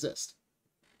just doesn't exist.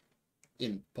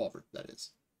 In Pauper, that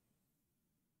is.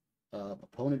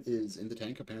 Opponent is in the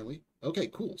tank, apparently. Okay,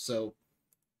 cool. So,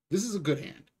 this is a good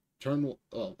hand.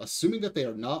 Assuming that they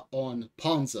are not on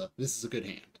Ponza, this is a good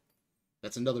hand.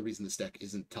 That's another reason this deck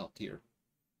isn't top tier.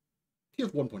 Tier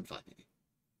 1.5, maybe.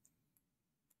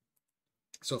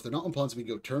 So if they're not on Ponza, we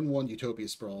go turn 1, Utopia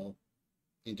Sprawl,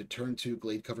 into turn 2,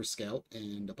 Glade Cover Scout,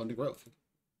 and Abundant Growth.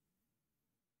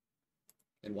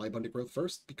 And why Abundant Growth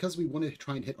first? Because we want to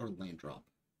try and hit our land drop.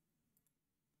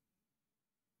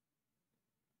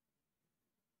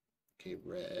 Okay,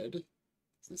 red.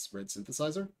 Is this red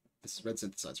synthesizer? This is red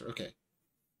synthesizer. Okay.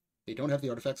 They don't have the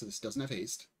artifact, so this doesn't have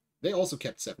haste. They also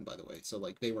kept 7, by the way, so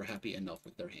like they were happy enough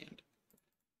with their hand.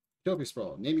 Utopia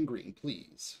Sprawl, naming green,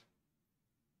 please.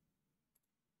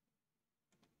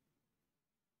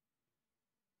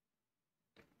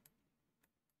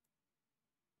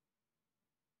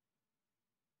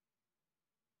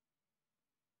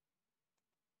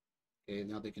 Okay,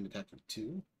 now they can attack for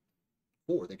 2.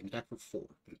 4. They can attack for 4.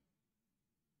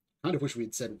 Kind of wish we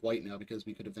had said white now, because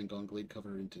we could have then gone Glade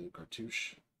Cover into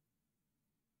Cartouche.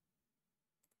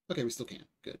 Okay, we still can.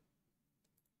 Good.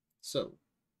 So,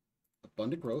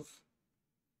 Abundant Growth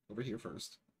over here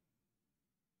first.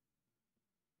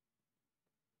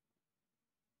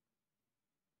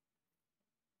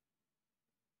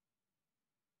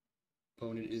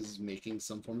 Opponent is making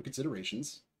some form of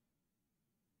considerations.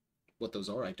 What those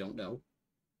are, I don't know.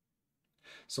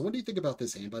 So what do you think about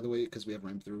this hand, by the way? Because we have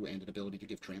Ram Through and an ability to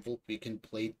give Trample. We can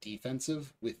play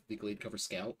defensive with the Glade Cover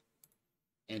Scout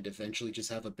and eventually just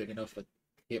have a big enough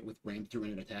hit with Ram Through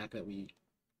and an attack that we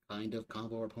kind of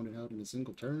combo our opponent out in a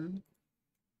single turn.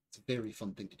 It's a very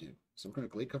fun thing to do. So we're going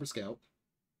to Glade Cover Scout.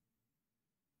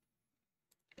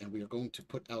 And we are going to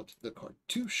put out the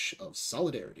Cartouche of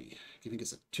Solidarity, giving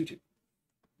us a 2/2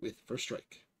 with First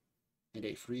Strike and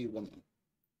a free 1/1.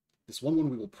 This 1/1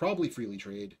 we will probably freely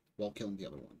trade while killing the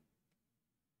other one.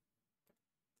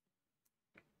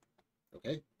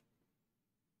 Okay.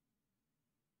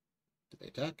 Do they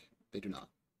attack? They do not.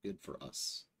 Good for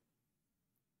us.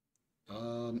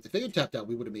 If they had tapped out,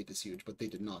 we would have made this huge, but they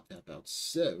did not tap out.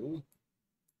 So,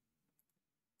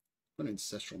 I'm going to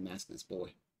Ancestral Mask this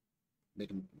boy.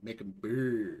 Make him big.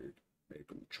 Make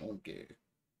him chunky.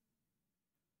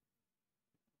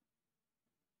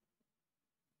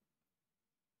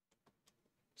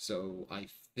 So, I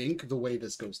think the way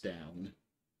this goes down...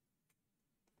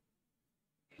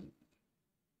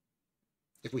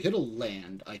 If we hit a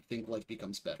land, I think life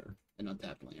becomes better. An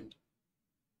untapped land.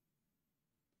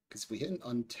 Because if we hit an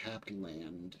untapped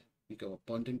land, we go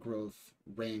Abundant Growth,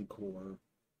 Rancor.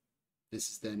 This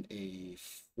is then a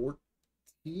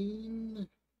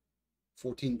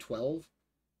 14-12.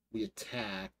 We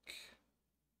attack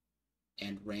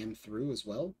and ram through as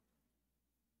well.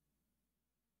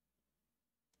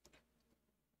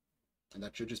 And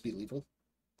that should just be lethal.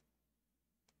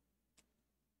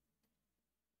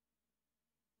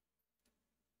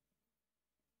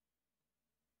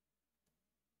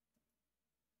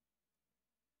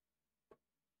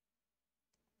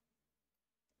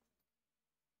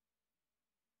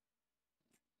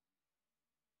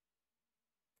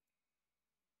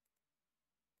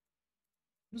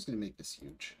 I'm just going to make this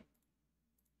huge.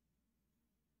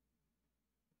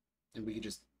 And we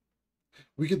could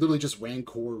literally just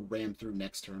Rancor ram through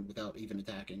next turn without even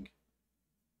attacking.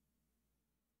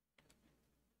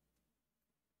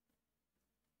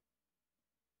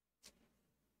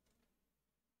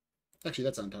 Actually,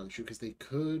 that's not entirely true, because they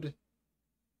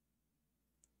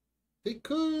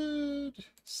could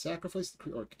sacrifice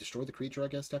or destroy the creature, I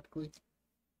guess, technically.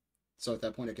 So at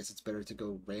that point, I guess it's better to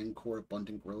go Rancor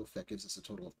Abundant Growth. That gives us a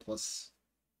total of plus...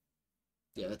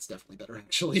 Yeah, that's definitely better,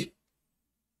 actually.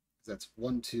 That's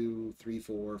 1, 2, 3,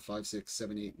 4, 5, 6,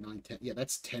 7, 8, 9, 10. Yeah,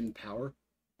 that's 10 power.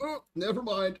 Oh, never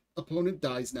mind. Opponent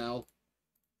dies now.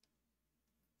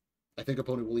 I think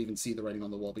opponent will even see the writing on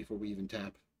the wall before we even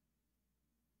tap.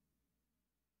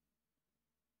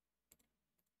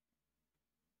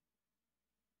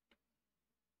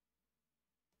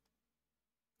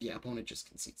 Yeah, opponent just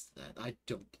concedes to that. I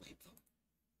don't blame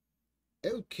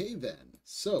them. Okay, then.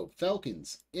 So,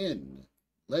 Falcons in.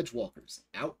 Ledgewalkers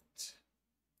out.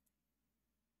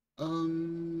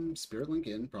 Spirit Link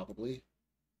in, probably.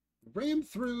 Ram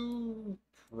through,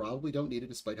 probably don't need it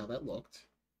despite how that looked.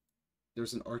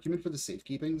 There's an argument for the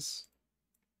safekeepings.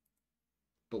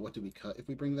 But what do we cut if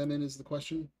we bring them in is the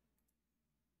question.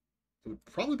 It would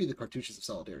probably be the Cartouches of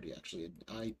Solidarity, actually.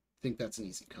 I think that's an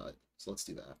easy cut, so let's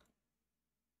do that.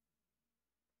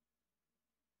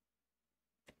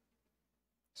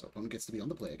 So opponent gets to be on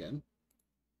the play again.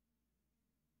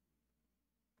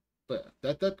 But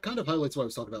that kind of highlights what I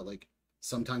was talking about, like,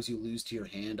 sometimes you lose to your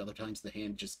hand, other times the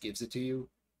hand just gives it to you.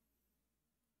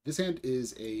 This hand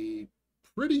is a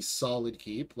pretty solid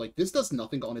keep. Like, this does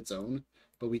nothing on its own,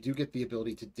 but we do get the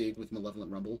ability to dig with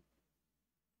Malevolent Rumble.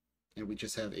 And we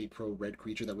just have a pro-red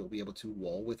creature that we'll be able to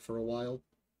wall with for a while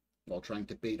trying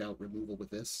to bait out removal with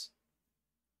this.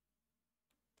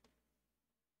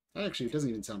 Actually, it doesn't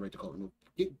even sound right to call it removal.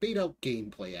 Bait out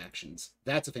gameplay actions.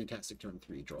 That's a fantastic turn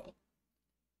 3 draw.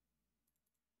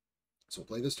 So we'll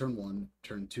play this turn 1.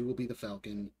 Turn 2 will be the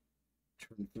Falcon.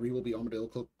 Turn 3 will be Armadillo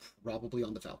Cloak, probably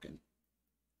on the Falcon.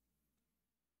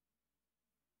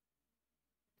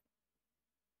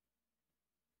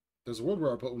 There's a world where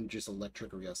our opponent just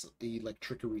electricaries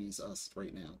us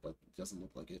right now, but it doesn't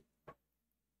look like it.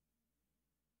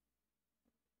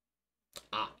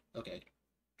 Ah, okay.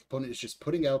 Opponent is just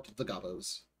putting out the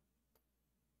Gobos.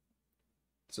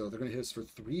 So they're going to hit us for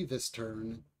 3 this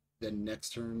turn. Then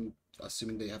next turn,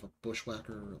 assuming they have a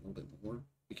Bushwhacker or a little bit more,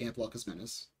 we can't block his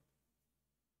Menace.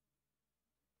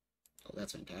 Oh,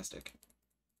 that's fantastic.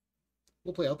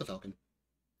 We'll play out the Falcon.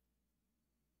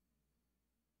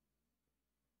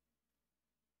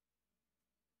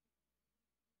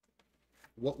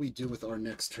 What we do with our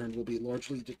next turn will be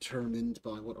largely determined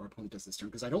by what our opponent does this turn,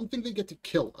 because I don't think they get to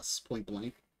kill us, point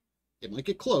blank. It might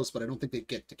get close, but I don't think they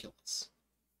get to kill us.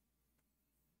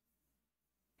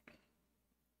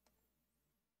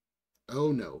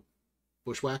 Oh no.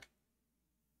 Bushwhack?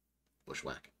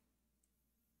 Bushwhack.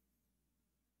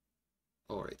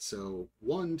 Alright, so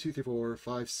 1, 2, 3, 4,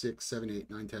 5, 6, 7, 8,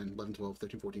 9, 10, 11, 12,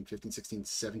 13, 14, 15, 16,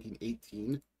 17,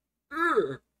 18.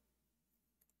 Urgh!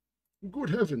 Good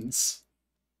heavens.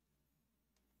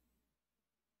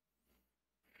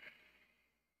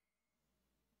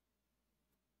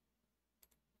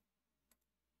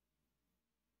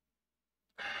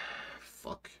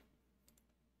 Fuck.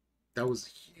 That was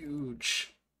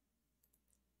huge.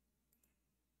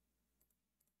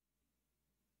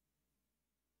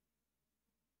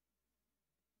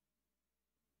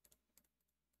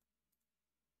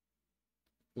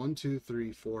 One, two,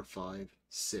 three, four, five,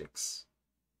 6,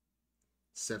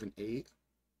 7, 8.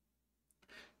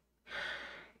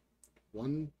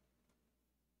 1,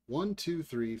 1, 2,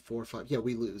 3, 4, 5. Yeah,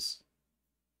 we lose.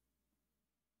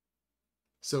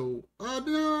 So,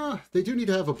 nah, they do need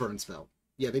to have a burn spell.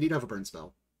 Yeah, they need to have a burn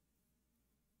spell.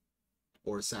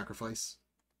 Or a sacrifice.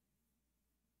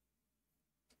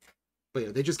 But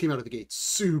yeah, they just came out of the gate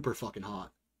super fucking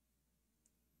hot.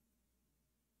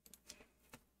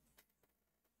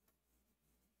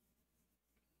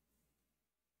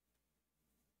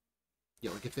 Yeah,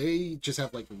 like if they just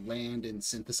have like land and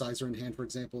synthesizer in hand, for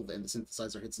example, and the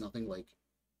synthesizer hits nothing, like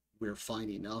we're fine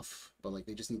enough, but like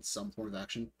they just need some form of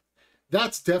action.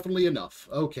 That's definitely enough.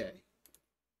 Okay.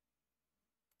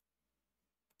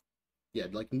 Yeah,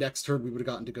 like next turn we would have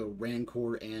gotten to go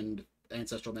Rancor and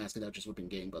Ancestral Mask, and that just would have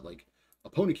been game, but like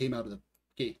opponent came out of the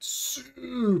gate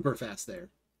super fast there.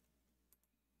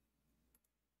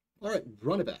 Alright,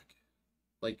 run it back.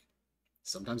 Like,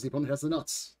 sometimes the opponent has the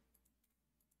nuts.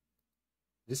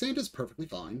 This hand is perfectly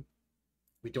fine.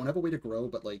 We don't have a way to grow,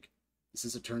 but like, this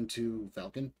is a turn 2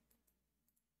 Falcon.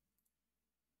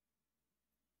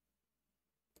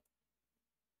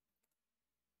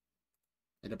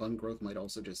 And Abundant Growth might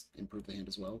also just improve the hand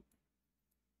as well.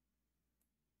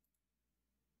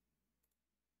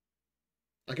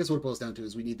 I guess what it boils down to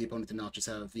is we need the opponent to not just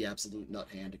have the absolute nut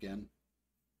hand again.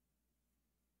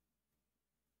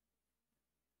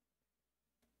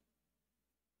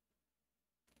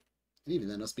 And even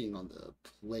then, us being on the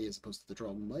play as opposed to the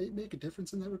draw might make a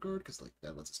difference in that regard, because like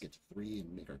that lets us get to 3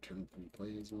 and make our turn 3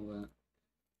 plays and all that.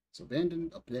 So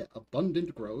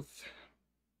abundant growth.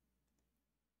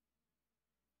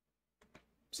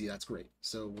 see, that's great.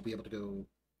 So we'll be able to go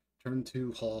turn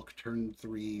 2 Hawk, turn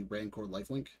 3 Rancor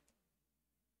Lifelink.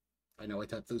 I know I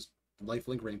tapped those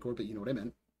Lifelink Rancor, but you know what I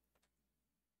meant.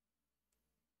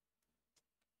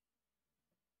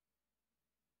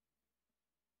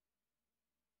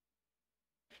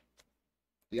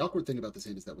 The awkward thing about this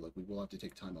hand is that we will have to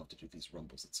take time off to do these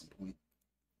rumbles at some point.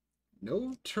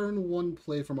 No turn 1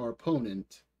 play from our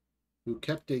opponent, who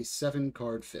kept a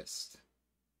 7-card fist.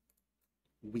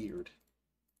 Weird.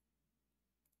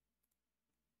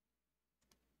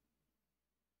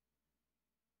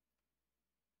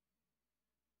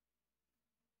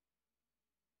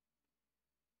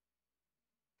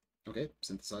 Okay,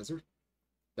 Synthesizer.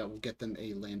 That will get them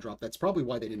a land drop. That's probably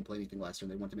why they didn't play anything last turn.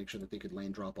 They wanted to make sure that they could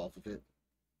land drop off of it.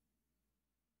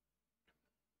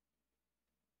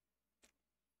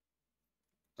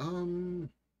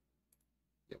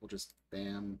 Yeah, we'll just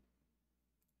bam.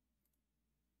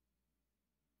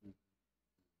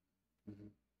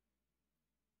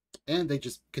 And they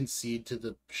just concede to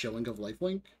the showing of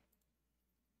Lifelink.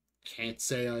 Can't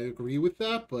say I agree with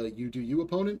that, but you do you,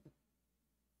 opponent.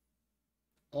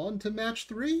 On to match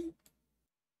 3.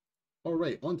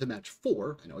 Alright, on to match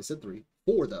 4. I know I said 3.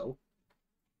 4, though.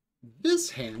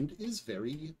 This hand is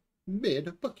very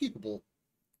mid, but keepable.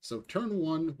 So turn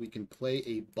 1, we can play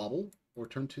a bubble. Or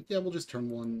turn 2. Yeah, we'll just turn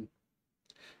 1.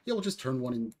 Yeah, we'll just turn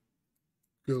 1 and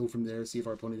go from there. See if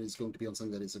our opponent is going to be on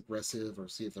something that is aggressive, or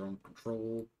see if they're on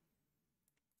control.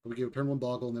 We go turn 1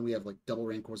 Boggle, and then we have like double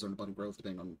Rancors on Abundant Growth,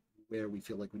 depending on where we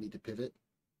feel like we need to pivot.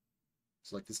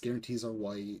 So like this guarantees our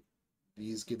white.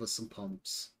 These give us some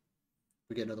pumps. If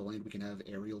we get another land, we can have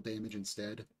aerial damage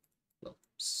instead. Well,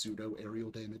 pseudo aerial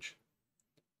damage.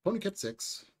 Opponent kept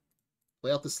 6.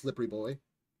 Play out the Slippery Boy.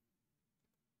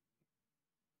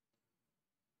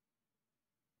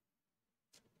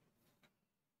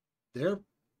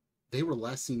 They were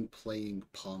last seen playing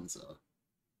Ponza.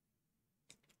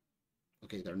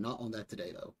 Okay, they're not on that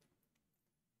today, though.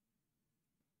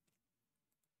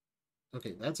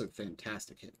 Okay, that's a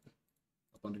fantastic hit.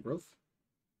 Abundant Growth.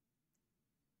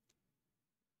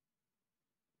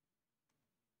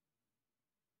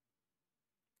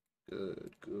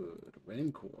 Good, good.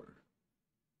 Rancor.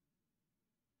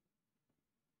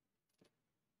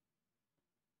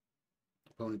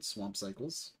 Opponent Swamp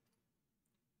Cycles.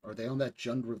 Are they on that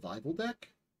Jund Revival deck?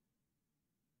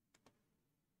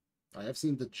 I have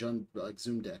seen the Jund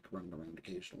Zoom deck running around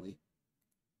occasionally.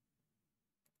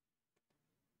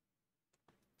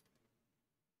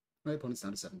 My opponent's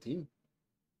down to 17.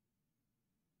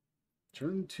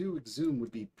 Turn 2 Exhume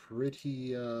would be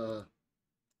pretty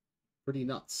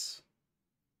nuts.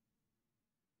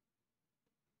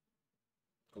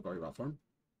 Golgari Raw Farm.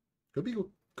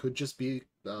 Could just be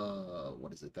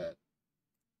what is it that?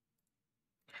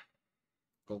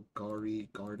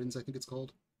 Golgari Gardens, I think it's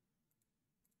called.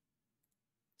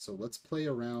 So let's play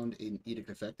around an Edict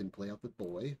effect and play out the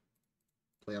boy.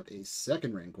 Play out a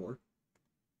second Rancor.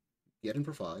 Get in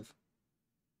for 5.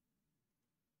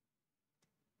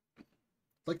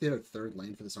 Like they had a third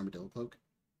land for this Armadillo Cloak.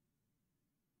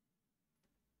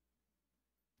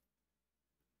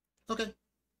 Okay.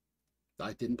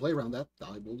 I didn't play around that.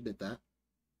 I will admit that.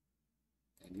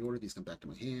 And the order, these come back to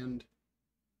my hand.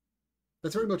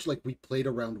 That's very much like we played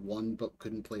around 1, but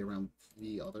couldn't play around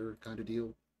the other kind of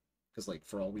deal. Because, like,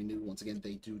 for all we knew, once again,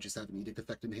 they do just have an Edict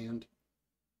effect in hand.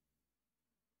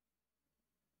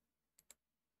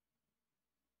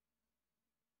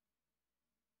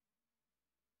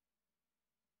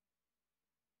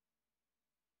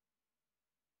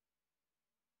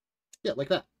 Yeah, like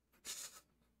that.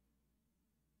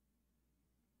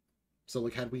 So,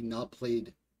 like, had we not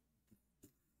played...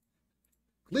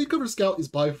 Gladecover Scout is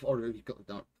by far...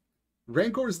 No,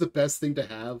 Rancor is the best thing to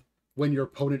have when your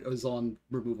opponent is on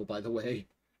removal, by the way.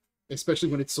 Especially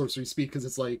when it's sorcery speed, because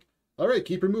it's like, alright,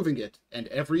 keep removing it. And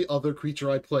every other creature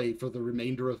I play for the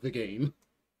remainder of the game.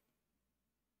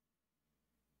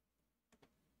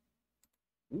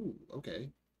 Ooh, okay.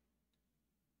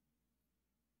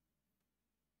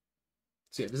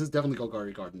 So yeah, this is definitely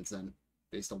Golgari Gardens then,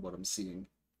 based on what I'm seeing.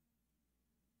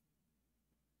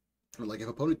 Or like, if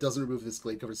opponent doesn't remove this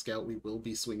Gladecover Scout, we will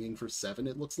be swinging for 7,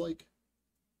 it looks like.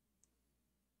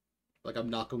 Like, I'm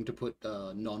not going to put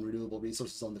non-renewable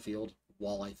resources on the field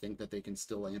while I think that they can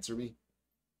still answer me.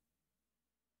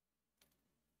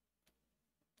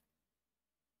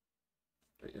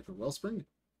 Right, for Wellspring.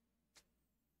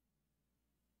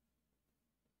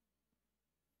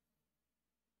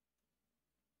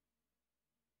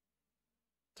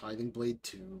 Tithing Blade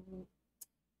 2.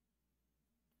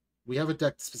 We have a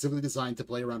deck specifically designed to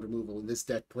play around removal, and this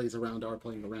deck plays around our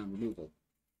playing around removal.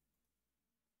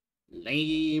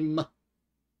 Lame.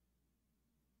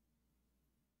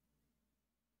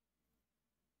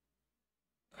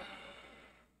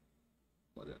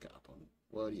 got, opponent?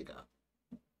 What do you got?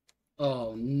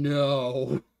 Oh,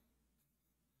 no.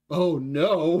 Oh,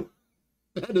 no.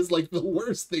 That is like the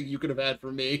worst thing you could have had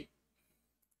for me.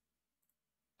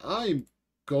 I'm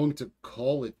going to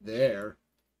call it there.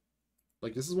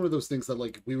 Like, this is one of those things that,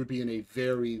 like, we would be in a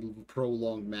very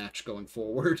prolonged match going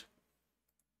forward.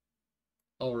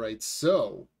 Alright,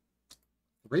 so...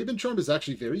 Raven Charm is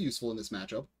actually very useful in this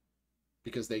matchup,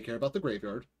 because they care about the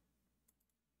graveyard.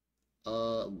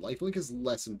 Lifelink is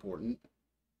less important.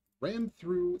 Ram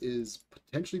Through is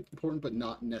potentially important, but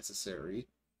not necessary.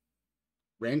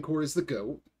 Rancor is the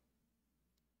GOAT.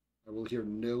 I will hear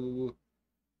no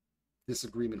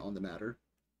disagreement on the matter.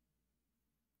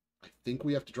 I think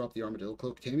we have to drop the Armadillo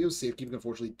Cloak. Tameo's Safekeeping,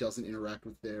 unfortunately, doesn't interact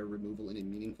with their removal in a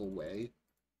meaningful way.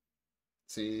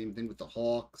 Same thing with the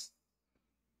Hawks.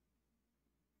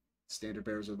 Standard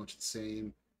Bearers are much the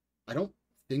same. I don't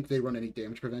think they run any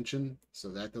damage prevention, so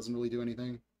that doesn't really do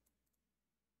anything.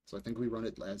 So I think we run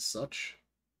it as such.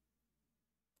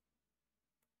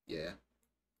 Yeah.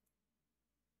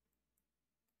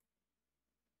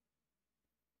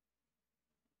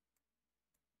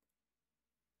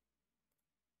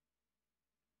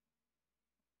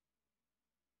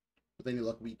 With any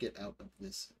luck, we get out of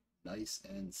this nice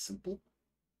and simple.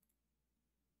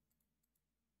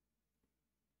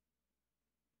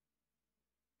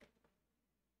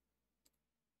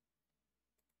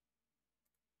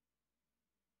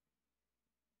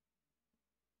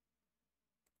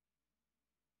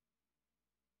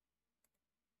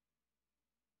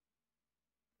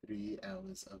 Three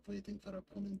hours of waiting for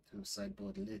opponent to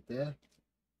sideboard later.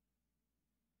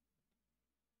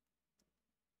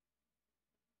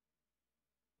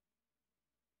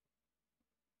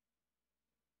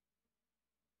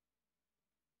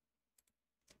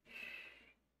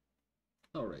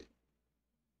 Alright.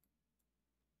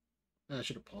 I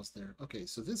should have paused there. Okay,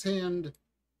 so this hand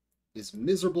is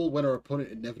miserable when our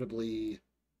opponent inevitably...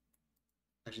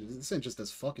 Actually, this hand just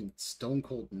does fucking stone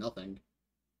cold nothing.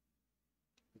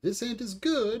 This hand is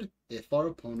good if our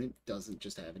opponent doesn't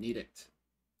just have an edict.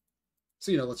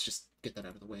 So, let's just get that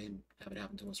out of the way and have it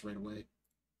happen to us right away.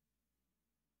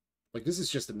 Like, this is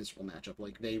just a miserable matchup.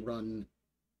 Like, they run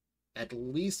at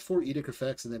least 4 edict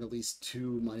effects and then at least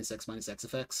 2 -X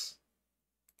effects.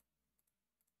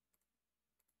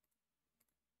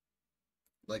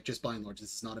 Like, just by and large,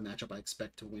 this is not a matchup I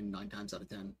expect to win 9 times out of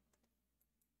 10.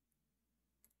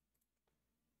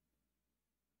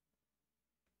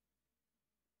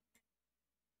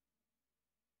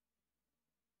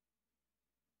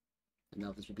 And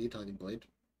now this will be a Titan Blade.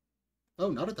 Oh,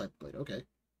 not a Titan Blade, okay.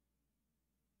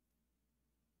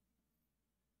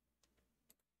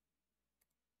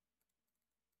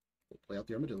 We'll play out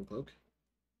the Armadillo Cloak.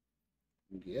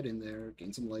 Get in there,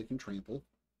 gain some life and trample.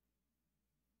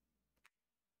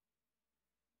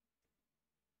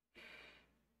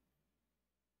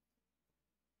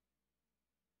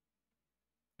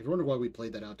 If you wonder why we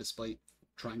played that out despite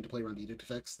trying to play around edict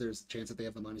effects, there's a chance that they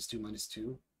have the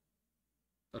 -2/-2.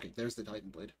 Okay, there's the Titan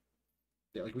Blade.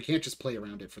 Yeah, like, we can't just play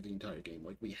around it for the entire game.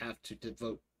 Like, we have to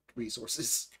devote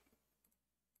resources.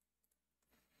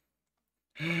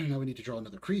 Now we need to draw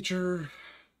another creature.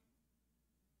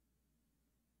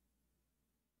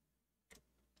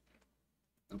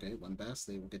 Okay, one Bass.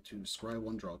 They will get to scry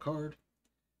 1, draw a card.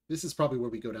 This is probably where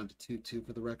we go down to 2/2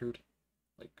 for the record.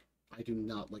 Like, I do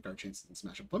not like our chances in this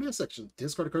matchup. Opponent has to actually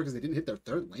discard a card because they didn't hit their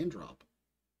 3rd land drop.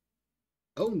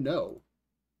 Oh no.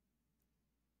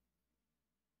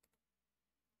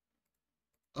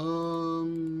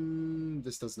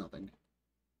 This does nothing.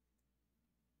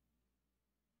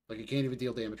 Like, it can't even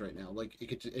deal damage right now. Like,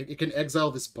 it can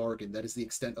exile this bargain. That is the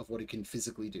extent of what it can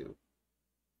physically do.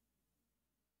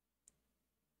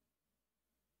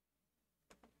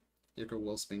 Ichor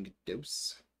Wellspring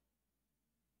Dose.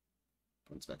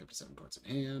 Opponent's back up to 7 cards in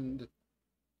hand.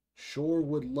 Sure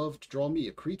would love to draw me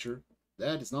a creature.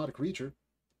 That is not a creature.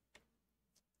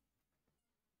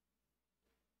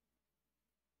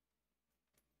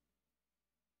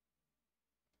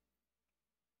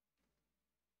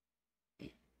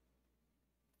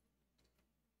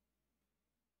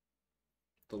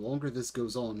 The longer this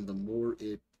goes on, the more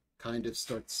it kind of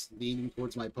starts leaning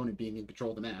towards my opponent being in control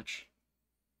of the match.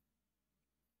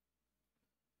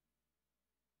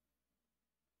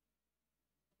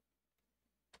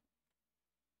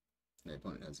 My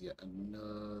opponent has yet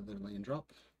another land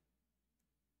drop.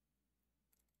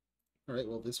 Alright,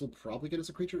 well, this will probably get us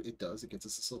a creature. It does. It gets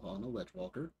us a Sylvana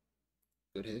Ledgewalker.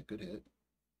 Good hit, good hit.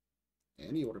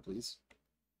 Any order, please.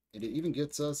 And it even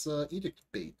gets us Edict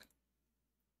Bait.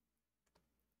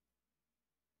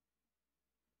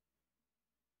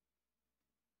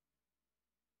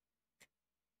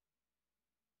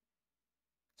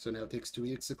 So now it takes 2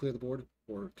 EX to clear the board,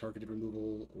 or targeted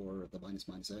removal, or the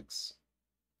 --X.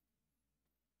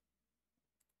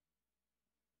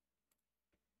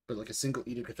 But like a single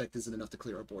edict effect isn't enough to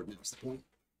clear our board now, is the point.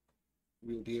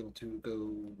 We'll be able to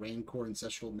go Rancor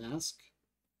Ancestral Mask,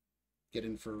 get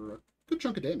in for a good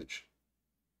chunk of damage.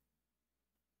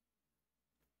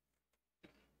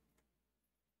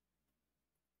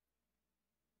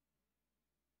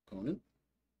 Opponent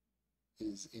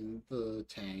is in the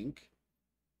tank.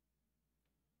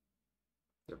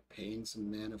 They're paying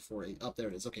some mana for a... Oh, there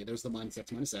it is. Okay, there's the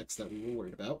 -X that we were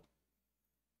worried about.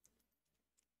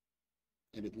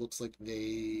 And it looks like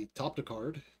they topped a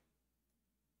card.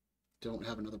 Don't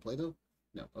have another play, though?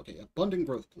 No. Okay, Abundant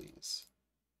Growth, please.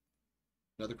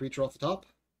 Another creature off the top.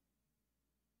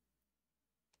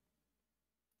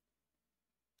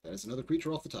 That is another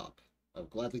creature off the top. I will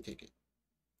gladly take it.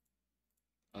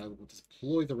 I will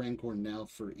deploy the Rancor now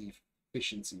for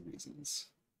efficiency reasons.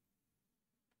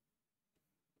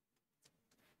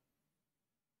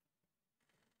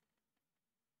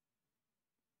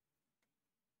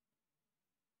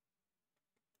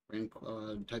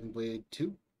 Titan Blade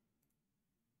 2.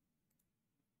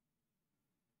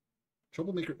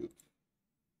 Troublemaker. It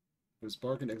was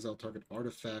bargain, exile target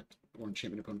artifact or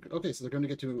enchantment opponent. Okay, so they're going to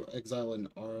get to exile in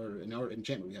our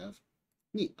enchantment we have.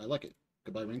 Neat, I like it.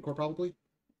 Goodbye Rancor, probably.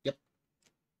 Yep.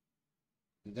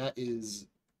 That is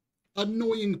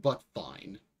annoying, but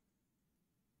fine.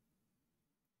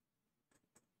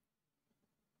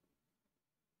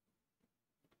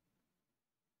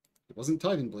 It wasn't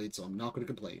Titan Blade, so I'm not going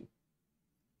to complain.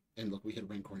 And look, we hit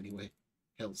Rancor anyway.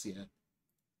 Hells yeah.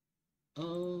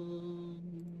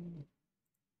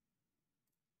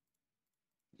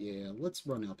 Yeah, let's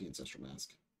run out the Ancestral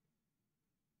Mask.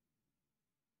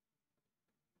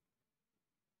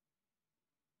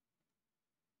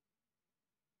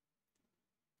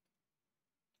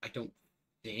 I don't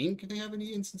think they have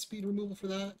any instant speed removal for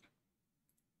that.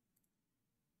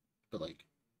 But, like,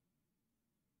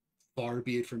 far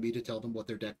be it from me to tell them what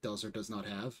their deck does or does not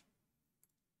have.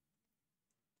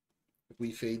 If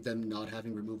we fade them not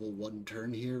having removal one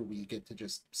turn here, we get to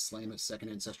just slam a second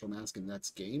Ancestral Mask and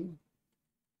that's game.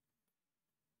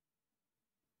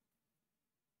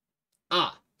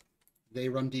 Ah! They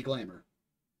run Deglamour.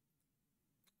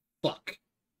 Fuck.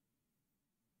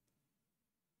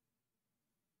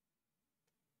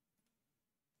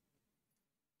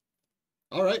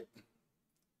 Alright.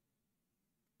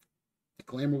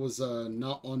 Glamour was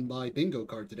not on my bingo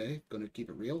card today. Gonna keep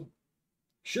it real.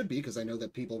 Should be, because I know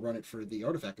that people run it for the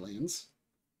artifact lands.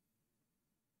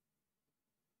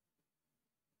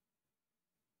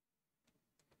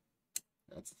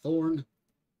 That's Thorn.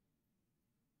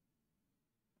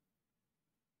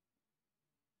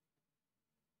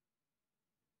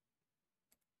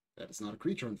 That is not a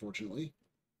creature, unfortunately.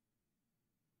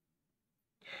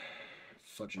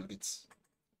 Fudge nuggets.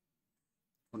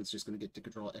 Opponent's just going to get to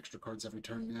draw extra cards every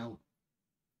turn now.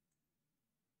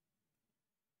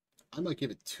 I might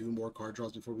give it 2 more card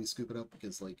draws before we scoop it up,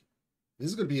 because, like, this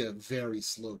is going to be a very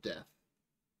slow death.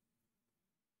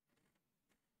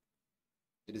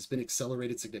 It has been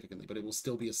accelerated significantly, but it will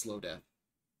still be a slow death.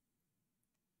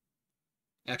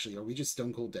 Actually, are we just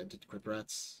stone cold dead to Crypt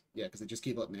Rats? Yeah, because they just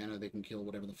keep up mana, they can kill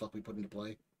whatever the fuck we put into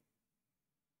play.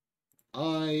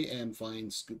 I am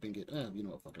fine scooping it. You know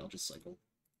what, fuck it, I'll just cycle.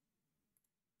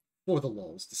 For the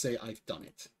lulz, to say I've done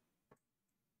it.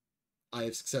 I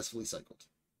have successfully cycled.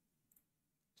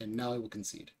 And now I will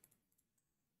concede.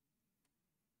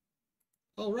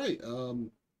 Alright,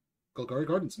 Golgari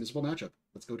Gardens, miserable matchup.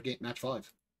 Let's go to match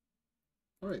 5.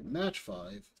 Alright, match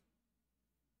 5.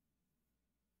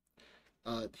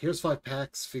 Here's 5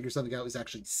 packs. Figure something out is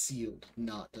actually sealed,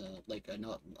 not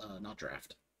not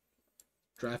draft.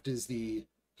 Draft is the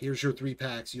here's your 3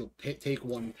 packs. You'll take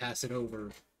one, pass it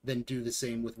over, then do the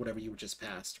same with whatever you just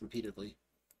passed repeatedly.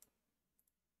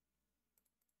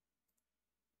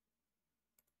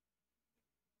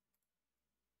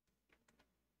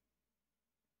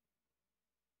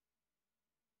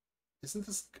 Isn't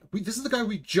this this is the guy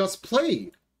we just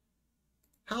played?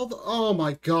 How the oh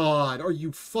my god, are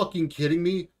you fucking kidding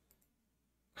me?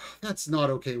 That's not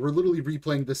okay. We're literally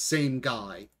replaying the same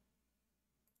guy.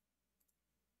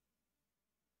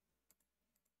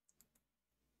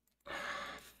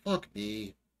 Fuck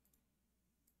me.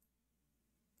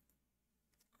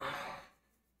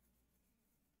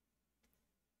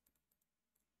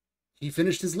 He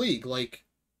finished his league, like,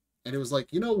 and it was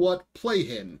like, you know what? Play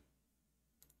him.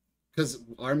 Because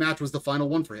our match was the final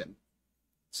one for him.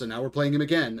 So now we're playing him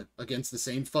again against the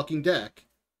same fucking deck.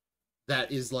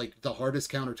 That is, like, the hardest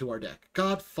counter to our deck.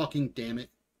 God fucking damn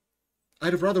it.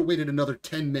 I'd have rather waited another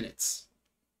 10 minutes.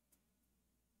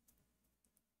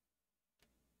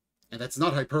 And that's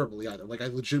not hyperbole either. Like, I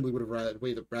legitimately would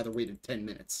have rather waited 10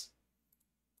 minutes.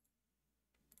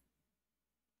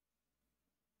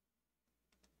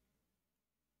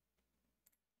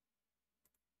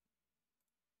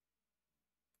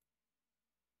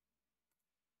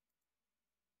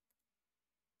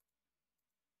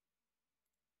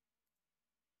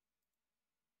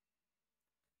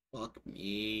 Fuck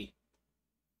me.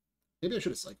 Maybe I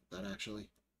should have cycled that, actually.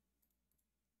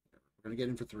 We're going to get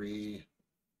in for 3.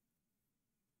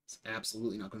 It's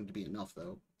absolutely not going to be enough,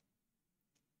 though.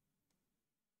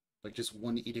 Like, just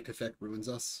one edict effect ruins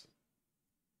us.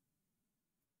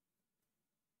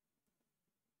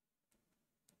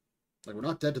 Like, we're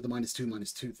not dead to the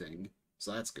 -2/-2 thing,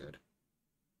 so that's good.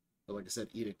 But like I said,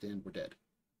 edict in, we're dead.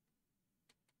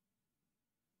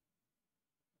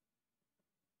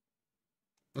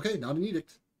 Okay, not an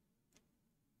edict.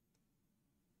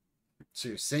 So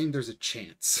you're saying there's a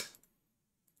chance.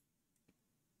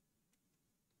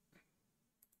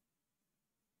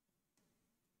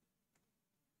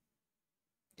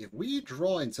 If we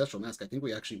draw Ancestral Mask, I think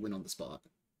we actually win on the spot.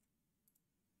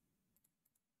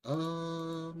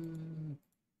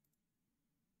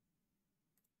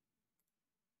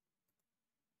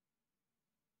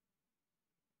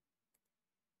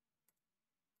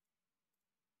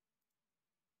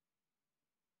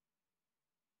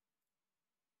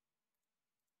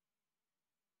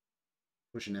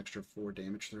 Push an extra 4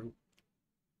 damage through.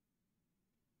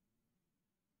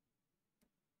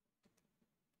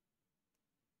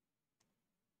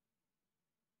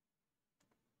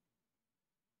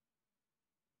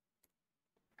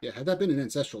 Yeah, had that been an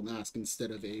Ancestral Mask instead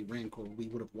of a Rancor, we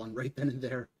would have won right then and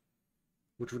there.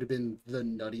 Which would have been the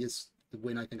nuttiest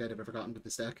win I think I'd have ever gotten with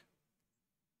this deck.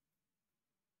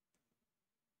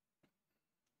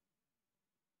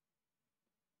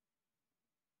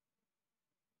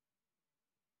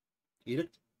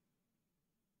 Edict?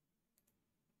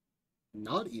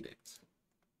 Not Edict.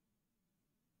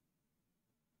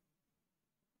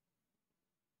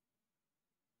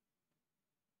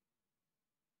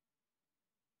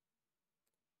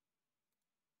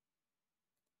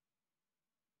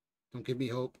 Don't give me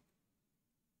hope.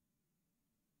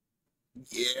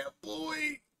 Yeah,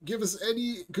 boy! Give us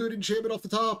any good enchantment off the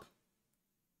top.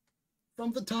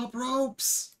 From the top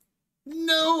ropes!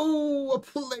 No! A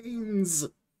Plains!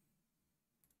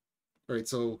 Alright,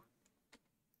 so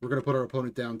we're going to put our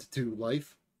opponent down to 2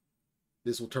 life.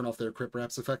 This will turn off their Crypt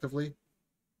Wraps effectively.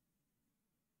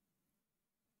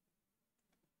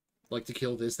 Like, to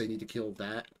kill this, they need to kill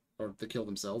that, or to kill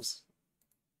themselves.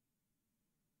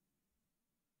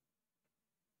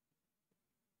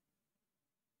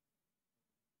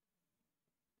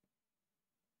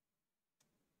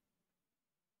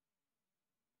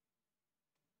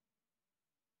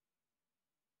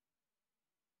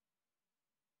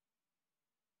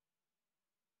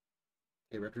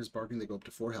 Okay, Reckoner's Bargain, they go up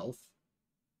to 4 health.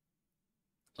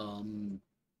 An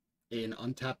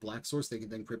untapped Black Source, they can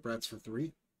then Crypt Rats for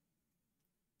 3.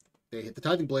 They hit the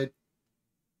Tithing Blade.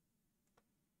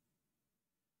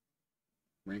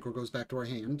 Rancor goes back to our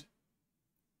hand.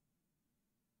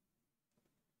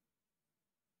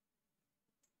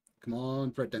 Come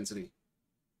on, threat density.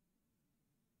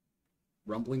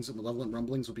 Rumblings, Malevolent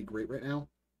Rumblings would be great right now.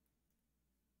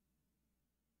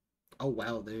 Oh,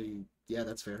 wow, yeah,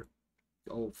 that's fair.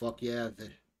 Oh, fuck, yeah.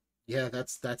 Yeah,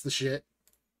 that's the shit.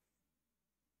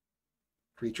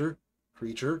 Creature.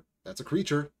 Creature. That's a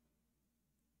creature.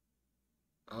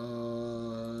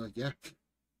 Yeah.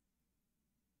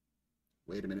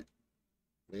 Wait a minute.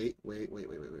 Wait.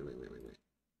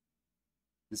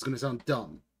 This is going to sound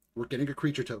dumb. We're getting a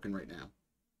creature token right now.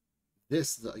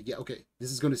 Yeah, okay.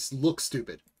 This is going to look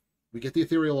stupid. We get the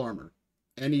Ethereal Armor.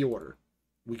 Any order.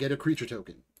 We get a creature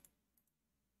token.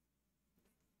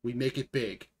 We make it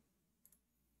big.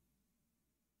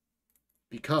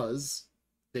 Because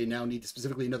they now need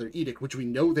specifically another Edict, which we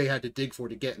know they had to dig for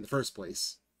to get in the first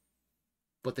place.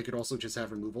 But they could also just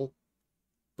have removal.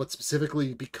 But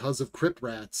specifically because of Crypt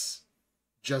Rats,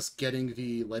 just getting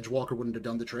the Ledgewalker wouldn't have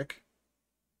done the trick.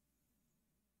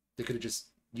 They could have just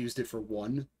used it for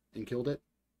 1 and killed it.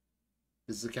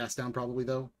 This is a cast down probably,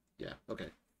 though. Yeah, okay.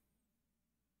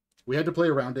 We had to play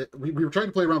around it. We were trying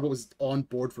to play around what was on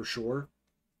board for sure.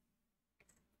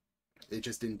 It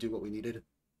just didn't do what we needed.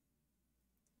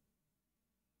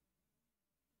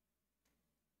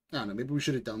 I don't know, maybe we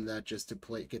should have done that just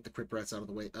to get the Crypt Rats out of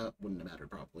the way. Wouldn't have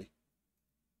mattered, probably.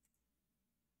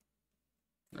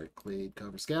 Alright, Clade,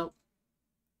 cover, Scout.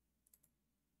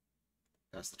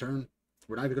 Pass the turn.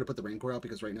 We're not even going to put the Rancor out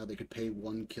because right now they could pay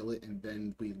 1, kill it, and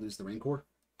then we lose the Rancor.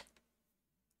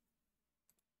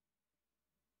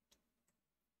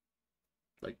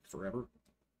 Like, forever.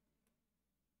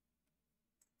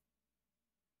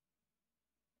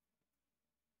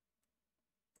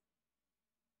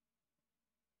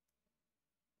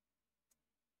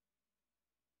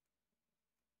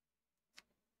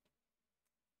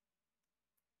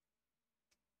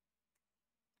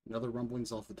 Another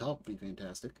rumblings off the top would be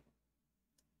fantastic.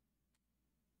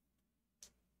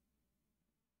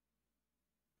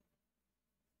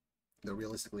 Though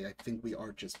realistically, I think we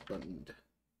are just boned.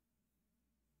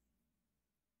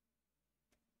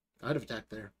 I'd have attacked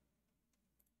there.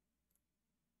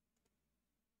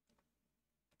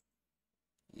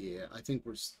 Yeah, I think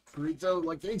we're screwed though.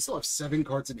 Like, they still have 7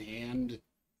 cards in hand.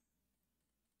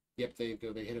 Yep, they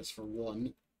hit us for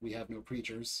 1. We have no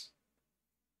creatures.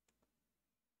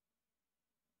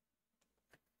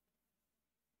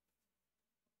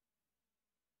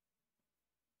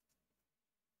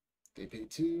 They pay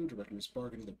 2, Director's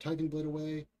Bargain, another Tithing Blade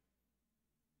away.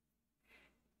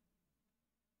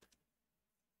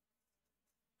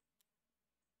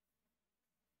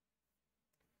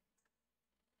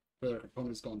 Their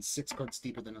opponent has gone 6 cards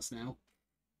deeper than us now.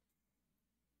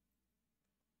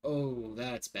 Oh,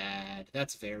 that's bad.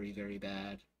 That's very, very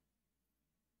bad.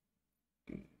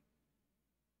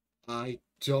 I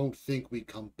don't think we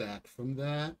come back from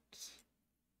that.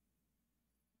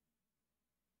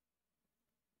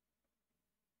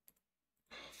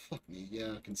 Fuck me.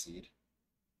 Yeah, concede.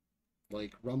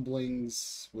 Like,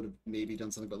 rumblings would have maybe done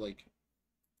something, but like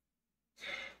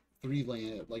 3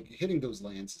 land, like hitting those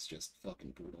lands is just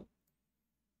fucking brutal.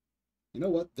 You know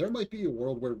what? There might be a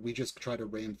world where we just try to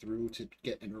ram through to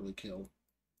get an early kill.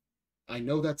 I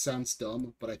know that sounds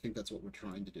dumb, but I think that's what we're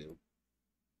trying to do.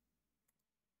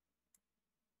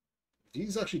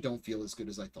 These actually don't feel as good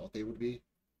as I thought they would be.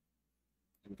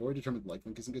 We've already determined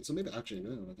lifelink isn't good, so maybe actually,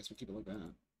 no, I guess we keep it like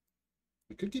that.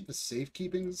 We could keep the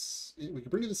safekeepings. We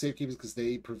could bring in the safekeepings because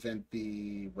they prevent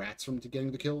the rats from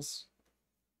getting the kills.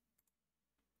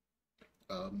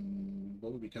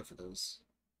 What would we cut for those?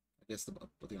 I guess the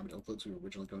Armadillo Cloaks we were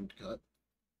originally going to cut.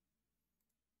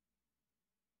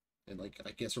 And, like,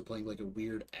 I guess we're playing, like, a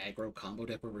weird aggro combo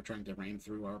deck where we're trying to ram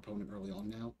through our opponent early on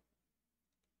now.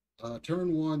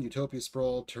 Turn 1, Utopia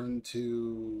Sprawl. Turn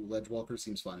 2, Ledgewalker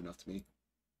seems fine enough to me.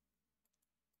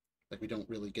 Like, we don't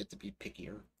really get to be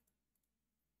pickier.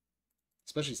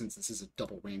 Especially since this is a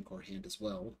double Rancor hand as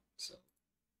well, so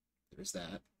there's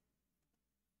that.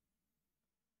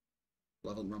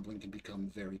 Level Rumbling can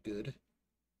become very good.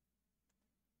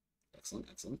 Excellent,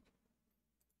 excellent.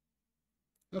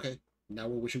 Okay, now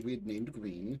we're wishing we had named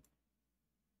green.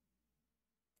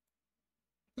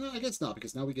 I guess not,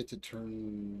 because now we get to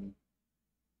turn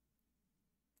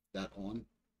that on.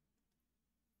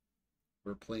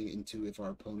 We're playing into if our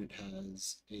opponent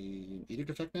has an Edict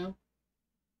effect now.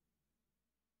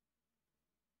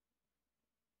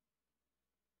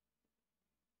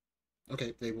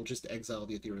 Okay, they will just exile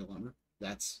the Ethereal Armor.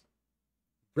 That's,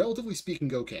 relatively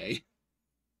speaking, okay.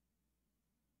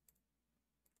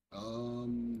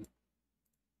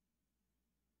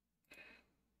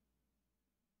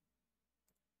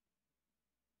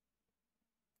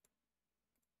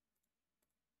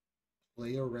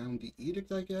 Play around the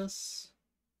Edict, I guess.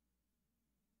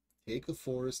 Take the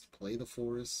forest, play the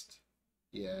forest.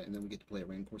 Yeah, and then we get to play a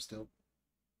Rancor still.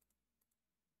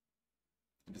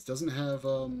 This doesn't have,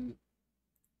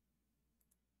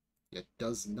 it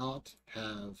does not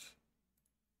have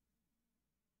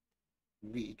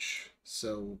reach,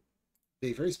 so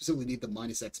they very specifically need the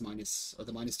 -X minus, or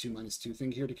the -2/-2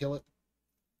 thing here to kill it.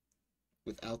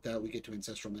 Without that, we get to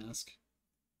Ancestral Mask.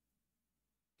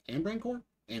 And Rancor?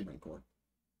 And Rancor.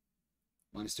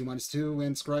 -2/-2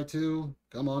 and Scry 2.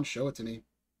 Come on, show it to me.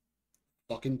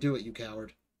 Fucking do it, you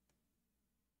coward.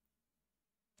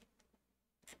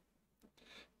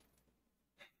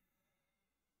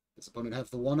 Does opponent have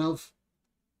the one of?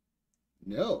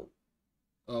 No.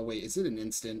 Oh, wait, is it an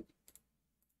instant?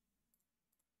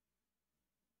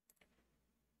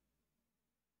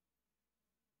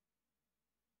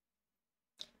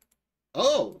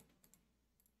 Oh!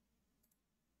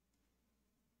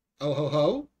 Oh ho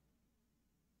ho?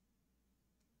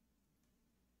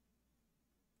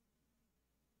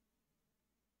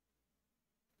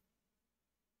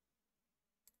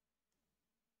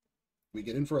 We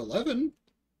get in for 11.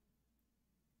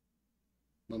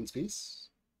 Moment's Peace.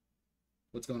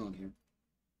 What's going on here?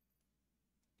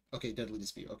 Okay, Deadly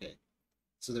Dispute. Okay.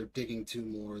 So they're digging 2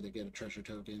 more. They get a treasure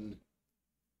token.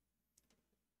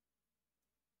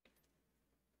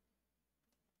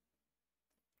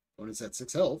 Opponent's at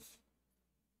 6 health.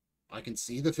 I can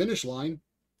see the finish line.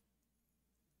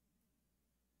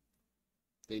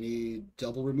 They need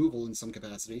double removal in some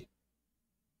capacity.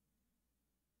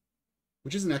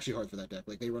 which isn't actually hard for that deck.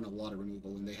 Like, they run a lot of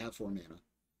removal, and they have 4 mana.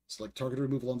 So, like, target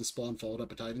removal on the spawn followed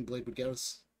up a Tithing Blade would get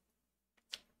us.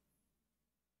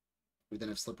 We then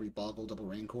have Slippery Boggle, double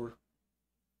Rancor.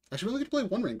 Actually, we only get to play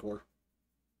 1 Rancor.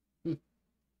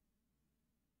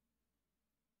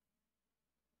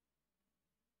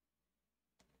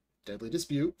 Deadly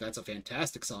Dispute. That's a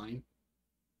fantastic sign.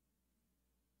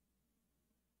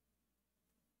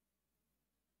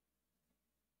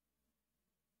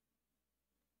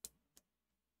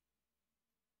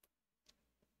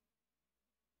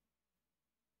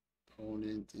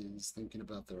 Opponent is thinking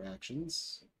about their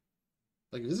actions.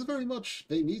 Like, this is very much,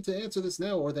 they need to answer this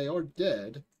now or they are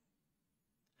dead.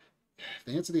 If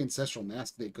they answer the Ancestral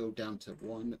Mask, they go down to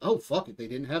 1. Oh, fuck it, they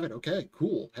didn't have it. Okay,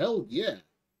 cool. Hell yeah.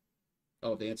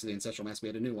 Oh, if they answer the Ancestral Mask, we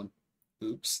had a new one.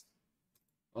 Oops.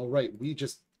 Alright, we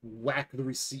just whack the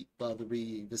receipt,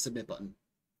 the submit button.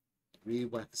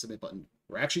 Re-whack the submit button.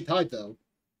 We're actually tied, though.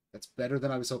 That's better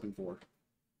than I was hoping for.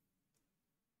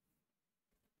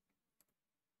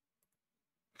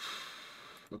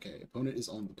 Okay, opponent is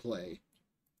on the play.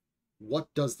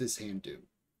 What does this hand do?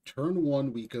 Turn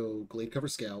 1, we go Glade Cover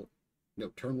Scout.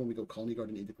 No, turn 1, we go Colony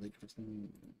Garden into Glade Cover Scout.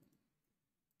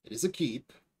 It is a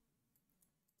keep.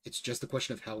 It's just a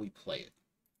question of how we play it.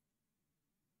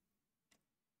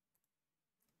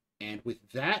 And with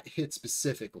that hit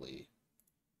specifically,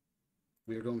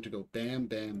 we are going to go bam,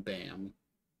 bam, bam.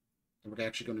 And we're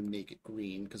actually going to make it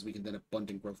green, because we can then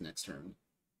Abundant Growth next turn.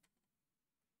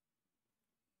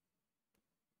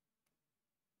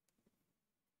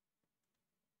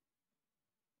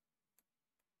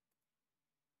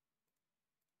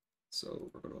 So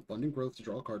we're going to Abundant Growth to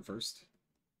draw a card first.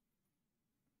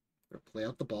 We're going to play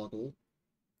out the Boggle.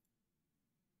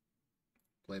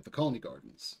 Play out the Colony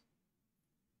Gardens.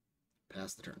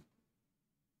 Pass the turn.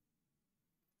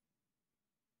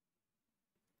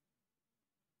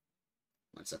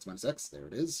 -X. There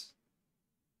it is.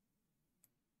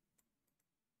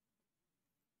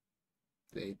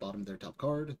 They bottomed their top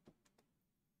card.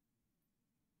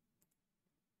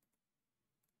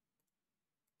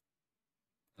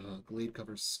 Glade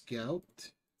Cover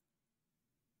Scout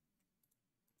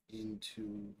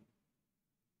into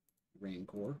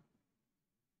Rancor.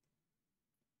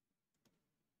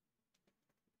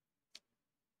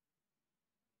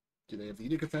 Do they have the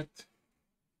Edict effect?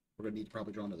 We're going to need to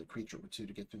probably draw another creature or 2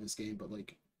 to get through this game, but,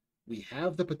 like, we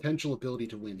have the potential ability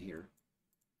to win here.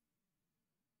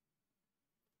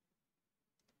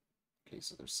 Okay,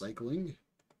 so they're cycling.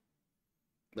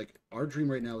 Like, our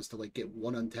dream right now is to, like, get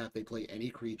 1 untap, they play any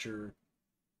creature,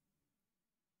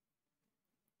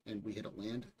 and we hit a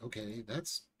land. Okay,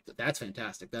 that's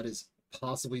fantastic. That is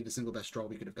possibly the single best draw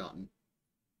we could have gotten.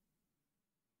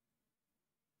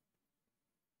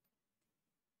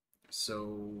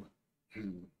 So,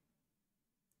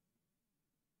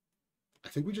 I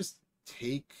think we just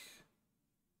take...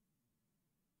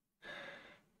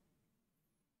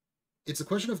 It's a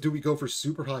question of, do we go for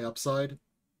super high upside,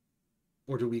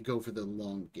 or do we go for the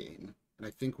long game? And I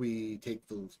think we take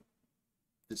the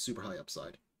super high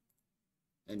upside.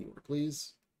 Any order,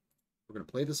 please. We're going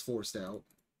to play this Forced out.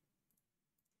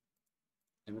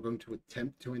 And we're going to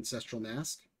attempt to Ancestral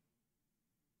Mask.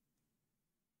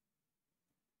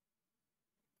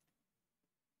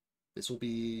 This will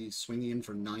be swinging in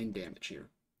for 9 damage here.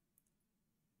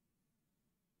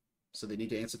 So they need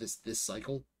to answer this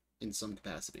cycle in some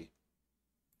capacity.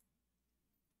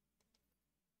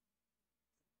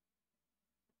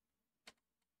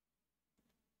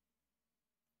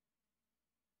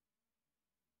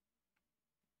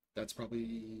 That's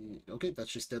probably... Okay,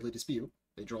 that's just Deadly Dispute.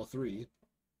 They draw 3.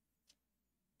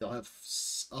 They'll have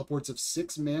upwards of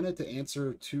 6 mana to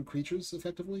answer 2 creatures,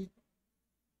 effectively.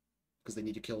 Because they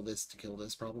need to kill this,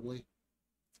 probably.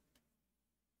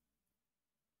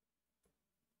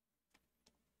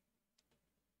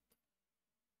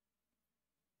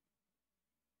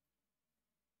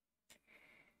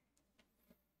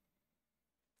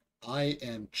 I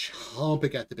am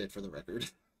chomping at the bit for the record.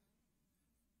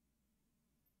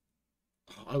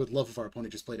 I would love if our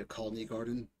opponent just played a Colony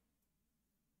Garden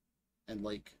and,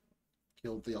 like,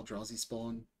 killed the Eldrazi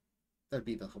spawn. That'd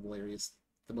be the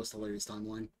most hilarious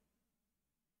timeline.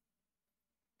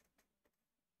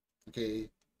 Okay,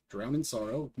 Drown in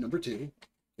Sorrow, number 2,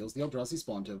 kills the Eldrazi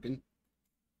spawn token.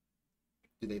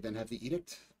 Do they then have the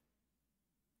Edict?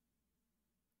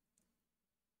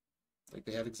 Like,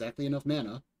 they have exactly enough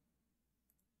mana.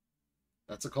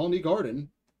 That's a Colony Garden.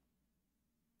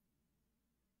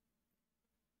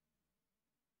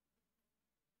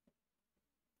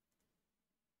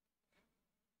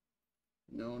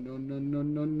 No, no, no, no,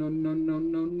 no, no, no, no,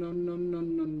 no, no, no, no, no,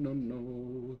 no, no,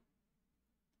 no.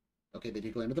 Okay, they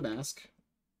declared the mask.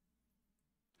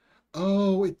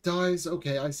 Oh, it dies.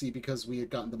 Okay, I see, because we had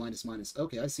gotten the minus minus.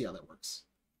 Okay, I see how that works.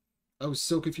 I was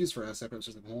so confused for a second. I was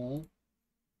just like, oh.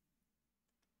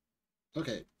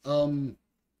 Okay,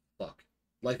 fuck.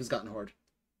 Life has gotten hard.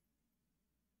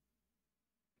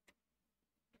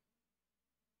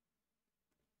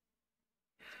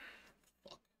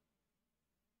 Fuck.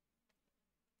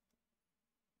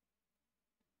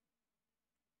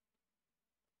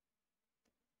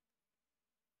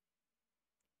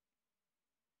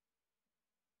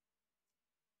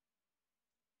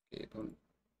 Okay, opponent.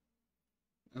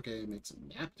 Okay, it makes a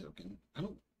map token. I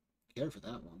don't care for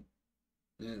that one.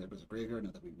 Yeah, there was a graveyard,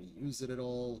 not that we reuse it at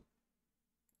all.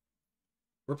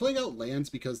 We're playing out lands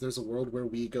because there's a world where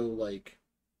we go, like,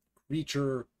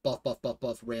 creature, buff, buff, buff,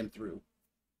 buff, ram through.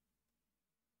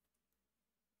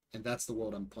 And that's the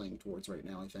world I'm playing towards right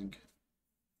now, I think.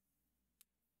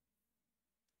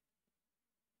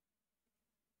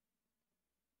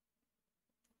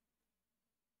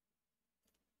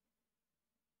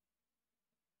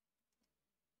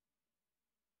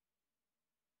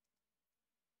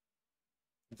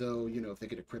 Though, you know, if they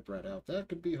get a Crypt Rat out, that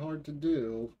could be hard to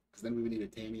do, because then we would need a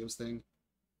Tamiyo's thing.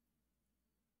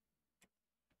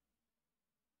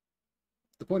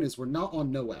 The point is, we're not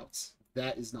on no outs.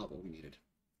 That is not what we needed.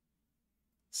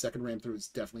 Second ram through is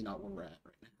definitely not where we're at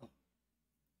right now.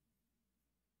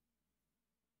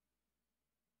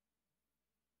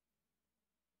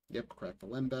 Yep, crack the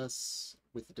Lembas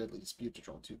with the Deadly Dispute to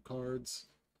draw 2 cards.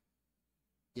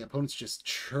 Yeah, opponent's just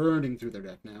churning through their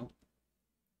deck now.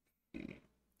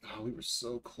 Oh, we were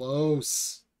so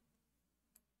close.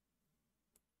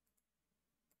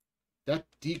 That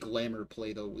Deglamour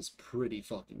play, though, was pretty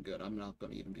fucking good. I'm not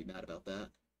going to even be mad about that.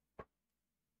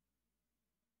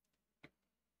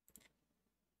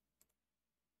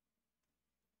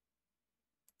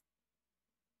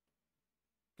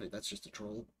 Wait, that's just a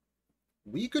troll.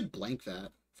 We could blank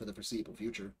that for the foreseeable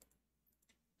future.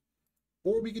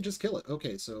 Or we could just kill it.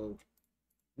 Okay, so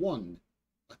 1,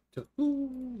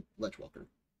 2, Ledgewalker.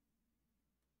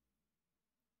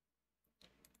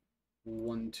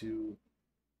 1, 2,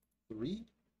 3.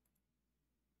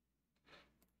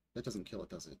 That doesn't kill it,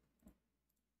 does it?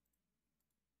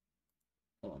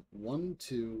 Hold on. 1,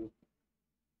 2,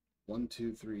 1,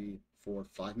 2, 3, 4,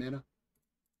 5 mana.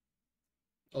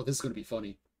 Oh, this is going to be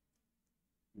funny.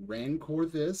 Rancor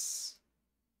this.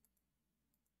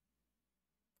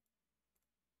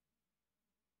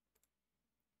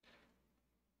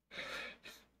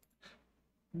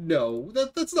 No,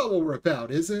 that's not what we're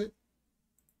about, is it?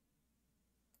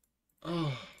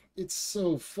 Oh, it's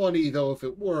so funny, though, if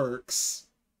it works.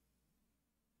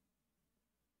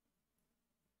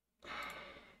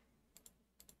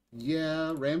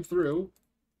 Yeah, ram through.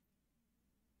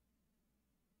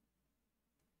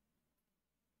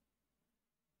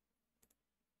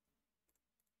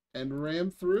 And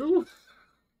ram through?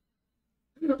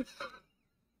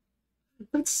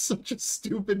 That's such a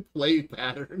stupid play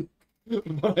pattern,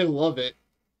 but I love it.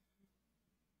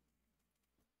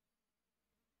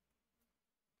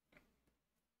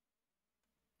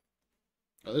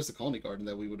 Oh, there's the Colony Garden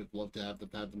that we would have loved to have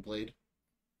them played.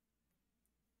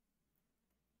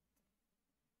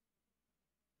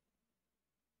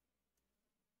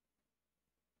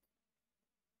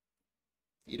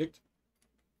 Edict.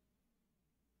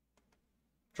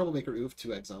 Troublemaker Oof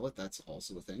to exile it. That's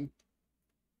also a thing.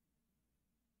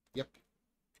 Yep.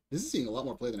 This is seeing a lot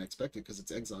more play than I expected because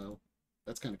it's exile.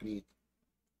 That's kind of neat.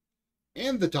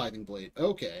 And the Tithing Blade.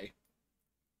 Okay.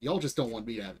 Y'all just don't want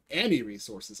me to have any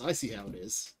resources. I see how it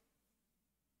is.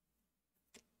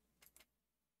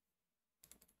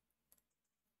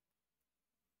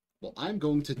 Well, I'm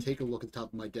going to take a look at the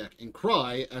top of my deck and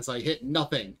cry as I hit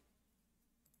nothing.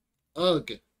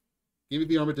 Ugh. Give me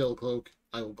the Armadillo Cloak.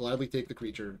 I will gladly take the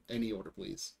creature. Any order,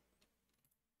 please.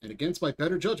 And against my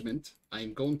better judgment, I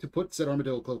am going to put said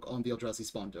Armadillo Cloak on the Eldrazi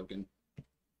Spawn token.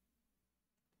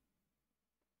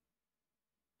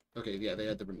 Okay, yeah, they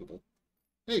had the removal.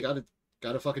 Hey,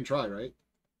 gotta fucking try, right?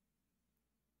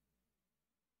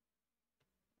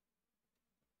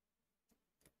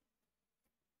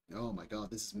 Oh my god,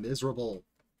 this is miserable.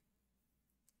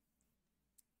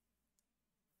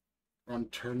 We're on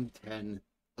turn 10.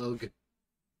 Ugh.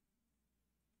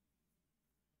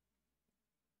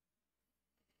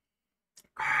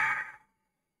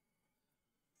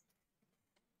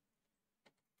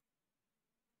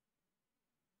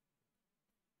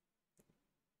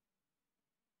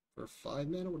 For 5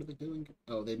 mana, what are they doing?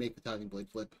 Oh, they make the Tithing Blade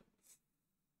flip.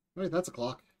 Alright, that's a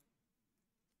clock.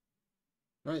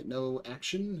 Alright, no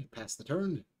action. Pass the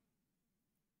turn.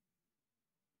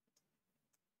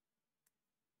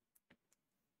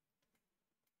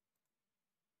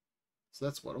 So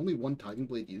that's what, only one Tithing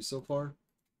Blade used so far?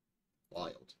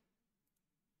 Wild.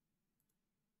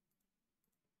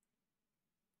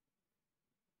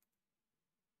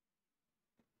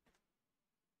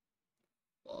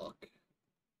 Fuck.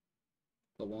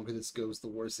 The longer this goes, the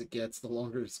worse it gets. The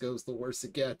longer this goes, the worse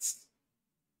it gets.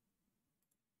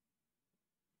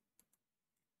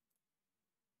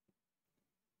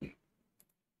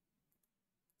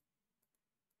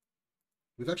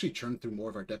 We've actually churned through more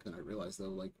of our deck than I realized, though.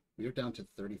 Like, we are down to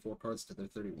 34 cards to their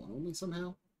 31 only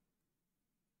somehow.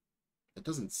 That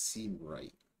doesn't seem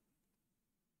right.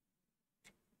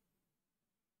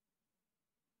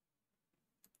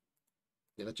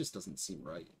 Yeah, that just doesn't seem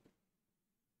right.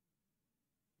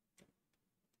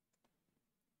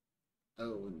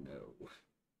 Oh, no.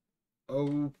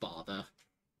 Oh, bother.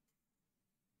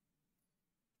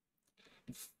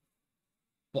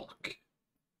 Fuck.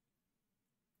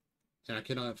 And I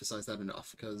cannot emphasize that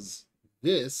enough, because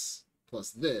this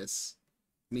plus this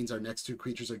means our next two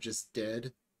creatures are just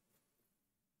dead.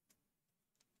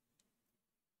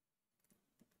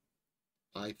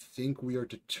 I think we are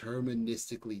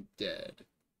deterministically dead.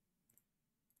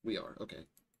 We are, okay.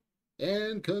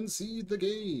 And concede the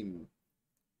game.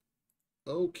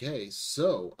 Okay,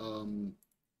 so,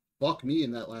 fuck me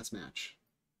in that last match.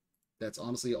 That's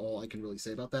honestly all I can really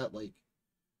say about that. Like,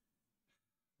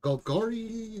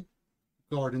 Golgari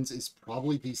Gardens is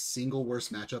probably the single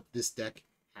worst matchup this deck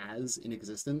has in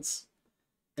existence.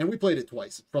 And we played it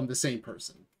twice from the same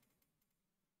person.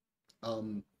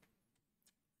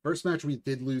 First match we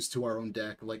did lose to our own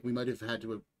deck. Like, we might have had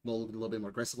to have mulliganed a little bit more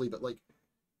aggressively, but like,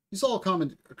 you saw a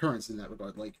common occurrence in that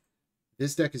regard. Like,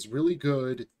 this deck is really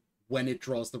good when it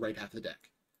draws the right half of the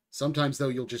deck. Sometimes, though,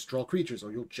 you'll just draw creatures,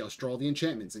 or you'll just draw the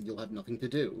enchantments, and you'll have nothing to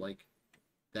do. Like,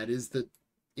 that is the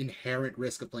inherent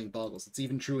risk of playing Boggles. It's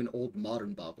even true in old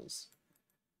modern Boggles.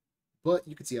 But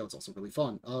you can see how it's also really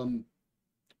fun.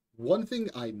 One thing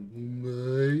I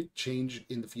might change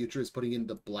in the future is putting in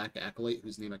the Black Acolyte,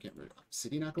 whose name I can't remember.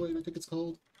 Obsidian Acolyte, I think it's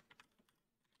called.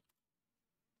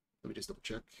 Let me just double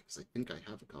check, because I think I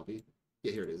have a copy.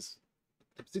 Yeah, here it is.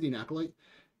 Obsidian Acolyte.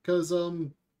 Because,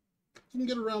 you can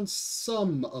get around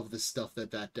some of the stuff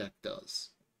that that deck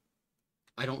does.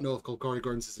 I don't know if Golgari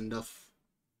Gardens is enough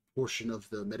portion of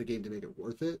the metagame to make it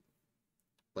worth it,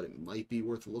 but it might be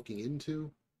worth looking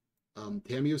into.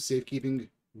 Tamiyo's safekeeping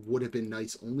would have been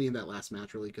nice only in that last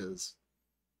match, really, because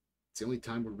it's the only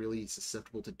time we're really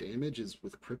susceptible to damage is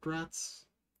with Crypt Rats.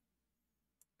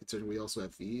 Considering we also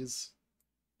have these.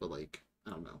 But, like,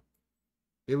 I don't know.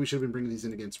 Maybe we should have been bringing these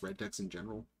in against red decks in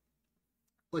general.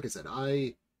 Like I said,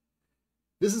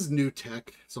 this is new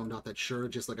tech, so I'm not that sure.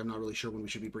 Just like I'm not really sure when we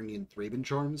should be bringing in Thraben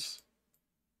Charms.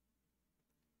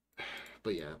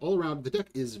 But yeah, all around, the deck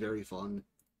is very fun.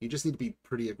 You just need to be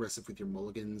pretty aggressive with your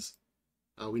mulligans.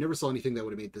 We never saw anything that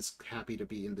would have made this happy to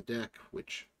be in the deck,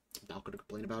 which I'm not going to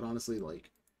complain about, honestly. Like,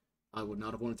 I would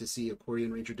not have wanted to see a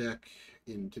Quarian Ranger deck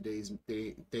in today's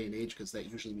day and age, because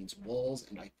that usually means Walls,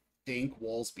 and I think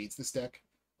Walls beats this deck,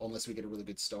 unless we get a really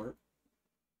good start.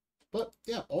 But,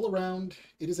 yeah, all around,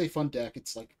 it is a fun deck.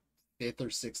 It's, like, 5th or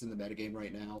 6th in the metagame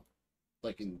right now.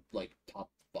 Like, in, like,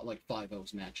 top, like,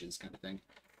 5-0s matches kind of thing.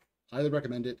 Highly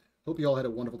recommend it. Hope you all had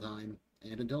a wonderful time,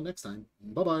 and until next time,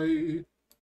 bye-bye!